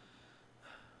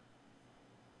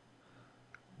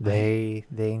 They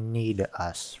need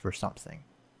us for something,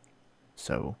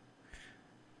 so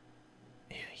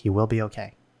he will be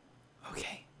okay.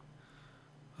 Okay.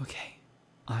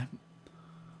 I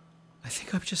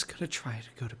think I'm just gonna try to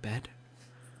go to bed.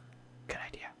 Good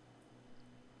idea.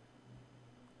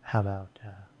 How about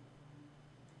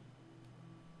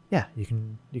yeah, you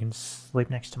can sleep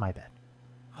next to my bed.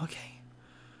 Okay.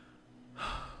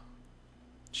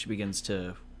 She begins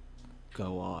to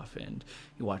go off, and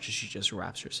you watch as she just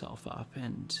wraps herself up,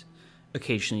 and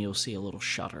occasionally you'll see a little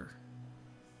shudder.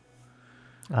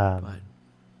 But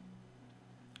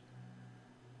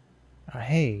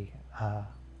Hey,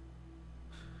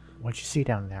 what'd you see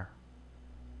down there?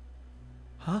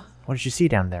 huh? What did you see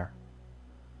down there?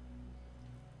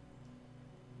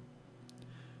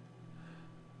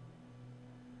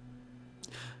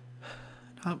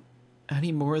 Not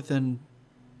any more than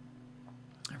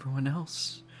everyone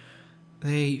else.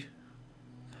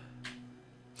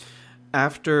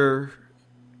 After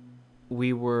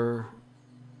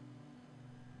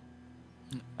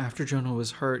Jonah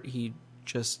was hurt, he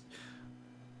just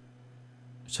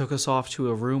took us off to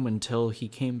a room until he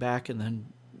came back and then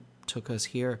took us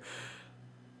here.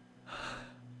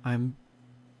 I'm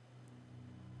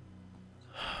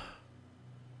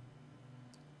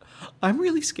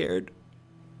really scared.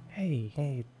 Hey,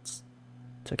 it's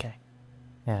okay.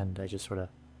 And I just sort of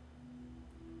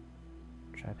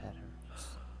try to pat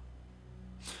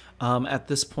her. At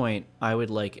this point, I would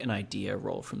like an idea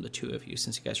roll from the two of you,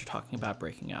 since you guys are talking about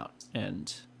breaking out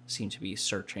and seem to be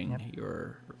searching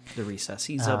the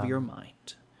recesses of your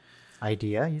mind.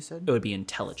 Idea, you said? It would be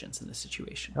intelligence in this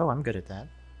situation. Oh, I'm good at that.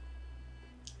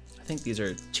 I think these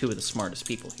are two of the smartest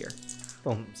people here.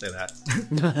 Don't say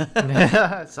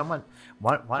that. Someone.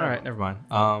 One All right, never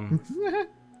mind.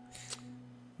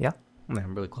 Yeah.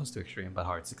 I'm really close to extreme, but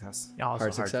hard success. Yeah, also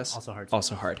Hard success? Also hard.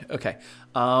 Also hard. Okay.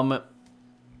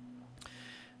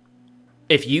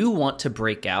 If you want to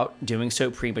break out, doing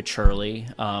so prematurely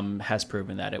has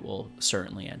proven that it will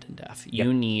certainly end in death.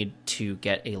 You need to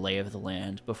get a lay of the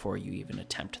land before you even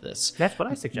attempt this. That's what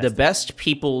I suggested. The best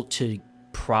people to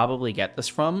probably get this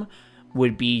from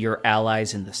would be your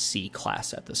allies in the C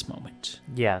class at this moment.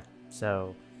 Yeah.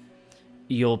 So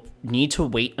You'll need to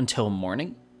wait until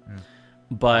morning,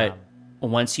 but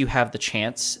once you have the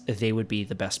chance, they would be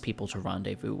the best people to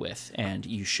rendezvous with, and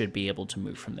you should be able to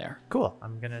move from there. cool.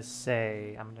 I'm gonna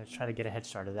try to get a head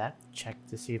start of that. Check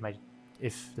to see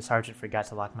if the sergeant forgot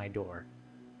to lock my door.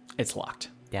 It's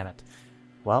locked. Damn it.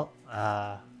 Well,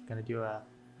 gonna do a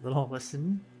little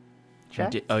listen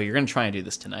check. You're going to try and do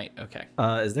this tonight. Okay.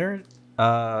 Is there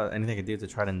anything I can do to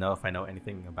try to know if I know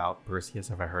anything about Perseus?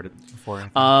 Have I heard it before?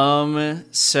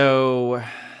 So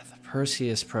the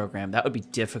Perseus program, that would be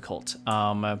difficult.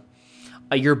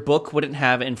 Your book wouldn't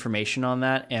have information on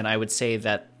that, and I would say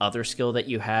that other skill that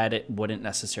you had, it wouldn't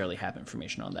necessarily have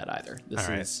information on that either. This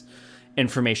All right. is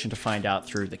information to find out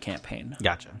through the campaign.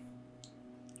 Gotcha.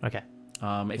 Okay.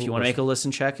 If you want to make a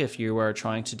listen check, if you are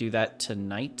trying to do that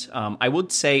tonight, I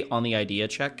would say on the idea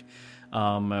check,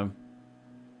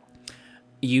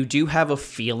 you do have a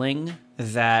feeling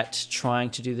that trying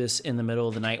to do this in the middle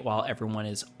of the night while everyone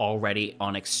is already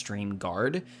on extreme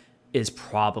guard is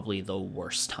probably the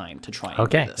worst time to try and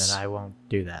Okay, do this. then I won't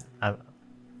do that.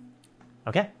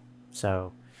 Okay,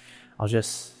 so I'll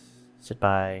just sit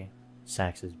by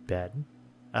Sax's bed,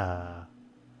 and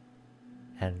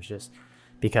just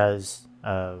because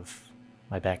of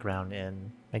my background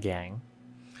in a gang,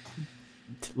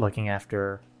 looking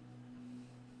after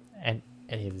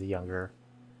any of the younger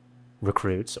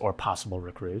recruits or possible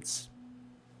recruits,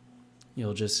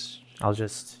 You'll just... I'll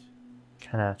just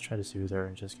kind of try to soothe her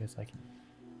and just get like,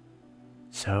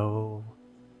 so,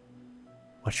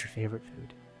 what's your favorite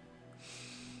food?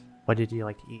 What did you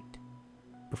like to eat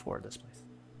before this place?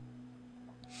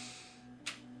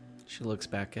 She looks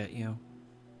back at you,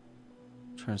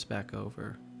 turns back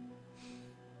over.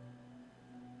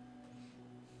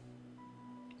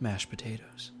 Mashed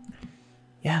potatoes.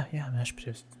 Yeah, mashed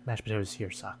potatoes. Mashed potatoes here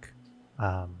suck.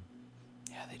 Yeah,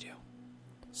 they do.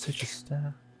 So just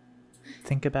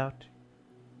think about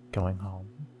going home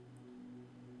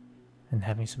and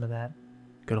having some of that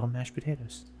good old mashed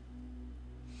potatoes.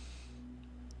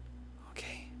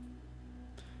 Okay.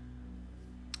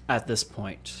 At this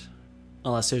point,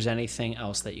 unless there's anything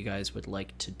else that you guys would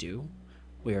like to do,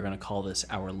 we are going to call this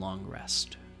our long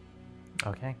rest.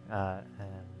 Okay, and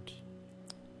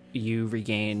You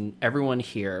regain, everyone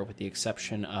here, with the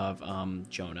exception of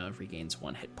Jonah, regains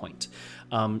 1 hit point.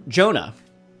 Jonah,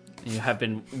 you have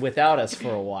been without us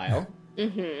for a while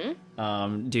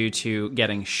due to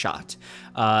getting shot.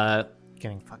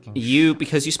 getting fucking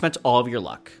Because you spent all of your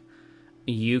luck,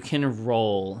 you can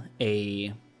roll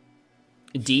a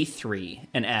D3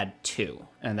 and add 2,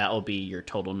 and that will be your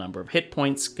total number of hit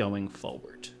points going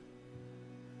forward.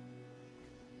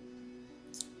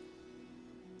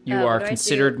 You what are do I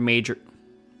considered do? major.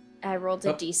 I rolled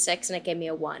a d6 and it gave me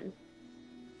a 1.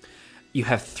 You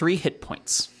have 3 hit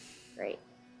points. Great.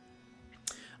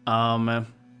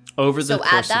 Over the So add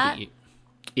course that? of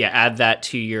the add that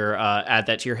to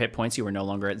your hit points. You are no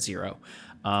longer at 0.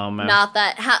 Not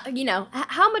that,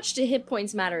 how much do hit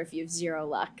points matter if you have 0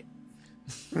 luck?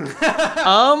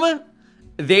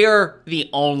 They are the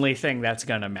only thing that's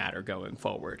gonna matter going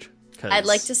forward. 'Cause- I'd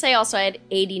like to say also I had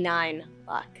 89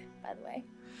 luck, by the way.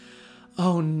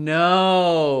 Oh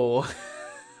no!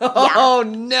 Oh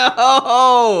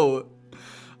no!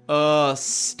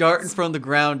 Starting from the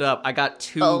ground up. I got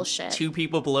Bullshit. two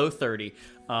people below 30.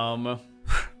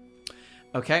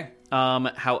 Okay.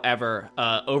 However,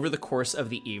 over the course of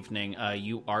the evening,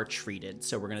 you are treated.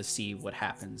 So we're gonna see what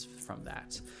happens from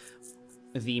that.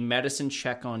 The medicine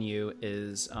check on you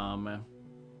is I'm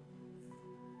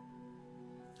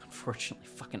unfortunately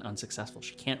fucking unsuccessful.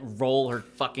 She can't roll her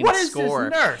fucking What is score.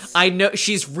 this nurse? I know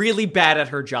she's really bad at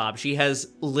her job. She has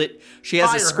Fire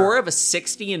a score her. of a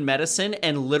 60 in medicine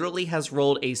and literally has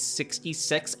rolled a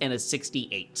 66 and a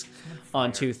 68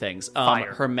 on two things.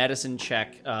 Fire. Her medicine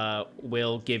check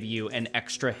will give you an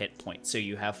extra hit point, so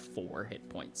you have 4 hit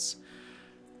points.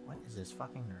 What is this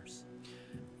fucking nurse?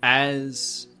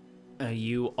 As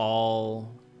you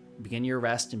all begin your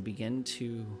rest and begin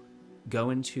to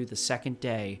go into the second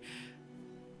day,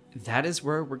 that is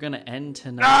where we're going to end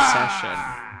tonight's session.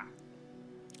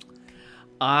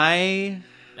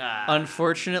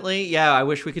 Unfortunately, I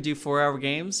wish we could do 4-hour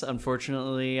games.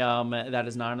 Unfortunately, that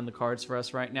is not in the cards for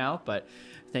us right now, but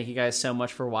thank you guys so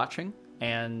much for watching.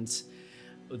 And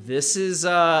this is,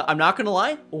 I'm not going to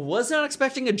lie, was not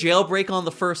expecting a jailbreak on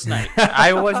the first night.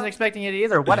 I wasn't expecting it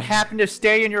either. What happened to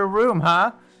stay in your room,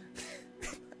 huh?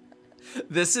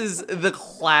 This is the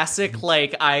classic,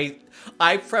 like, I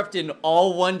prepped in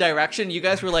all one direction. You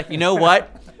guys were like, you know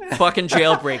what? Fucking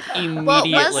jailbreak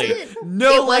immediately.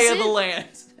 No lay of the land.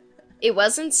 It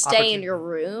wasn't stay in your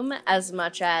room as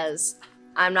much as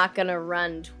I'm not going to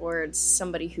run towards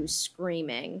somebody who's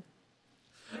screaming.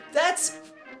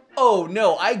 Oh,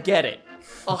 no, I get it.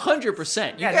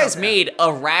 100%. You guys no. made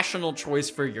a rational choice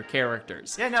for your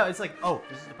characters. Yeah, no, it's like, oh,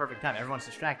 this is the perfect time. Everyone's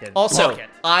distracted. Also, Block it.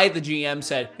 I, the GM,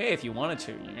 said, hey, if you wanted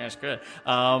to, you guys could.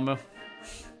 And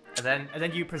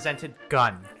then you presented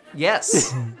gun.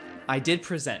 Yes, I did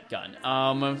present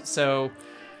gun. So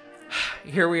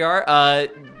here we are.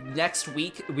 Next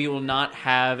week, we will not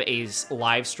have a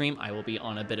live stream. I will be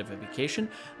on a bit of a vacation,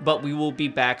 but we will be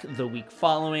back the week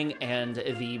following, and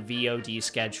the VOD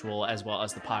schedule as well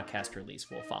as the podcast release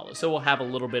will follow. So we'll have a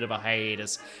little bit of a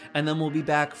hiatus, and then we'll be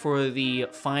back for the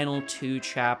final 2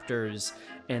 chapters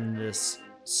in this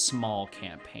small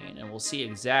campaign, and we'll see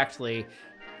exactly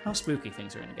how spooky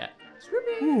things are going to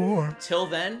get. Till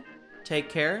then, take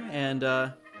care, and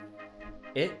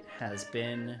it has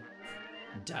been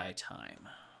Die Time.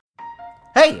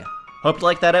 Hey! Hope you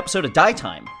liked that episode of Die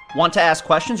Time. Want to ask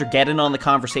questions or get in on the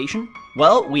conversation?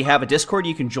 Well, we have a Discord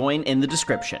you can join in the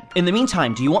description. In the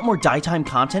meantime, do you want more Die Time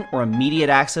content or immediate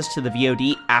access to the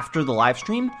VOD after the live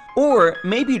stream? Or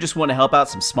maybe you just want to help out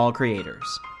some small creators?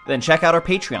 Then check out our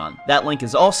Patreon. That link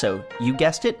is also, you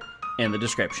guessed it, in the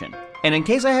description. And in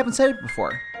case I haven't said it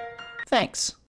before, thanks.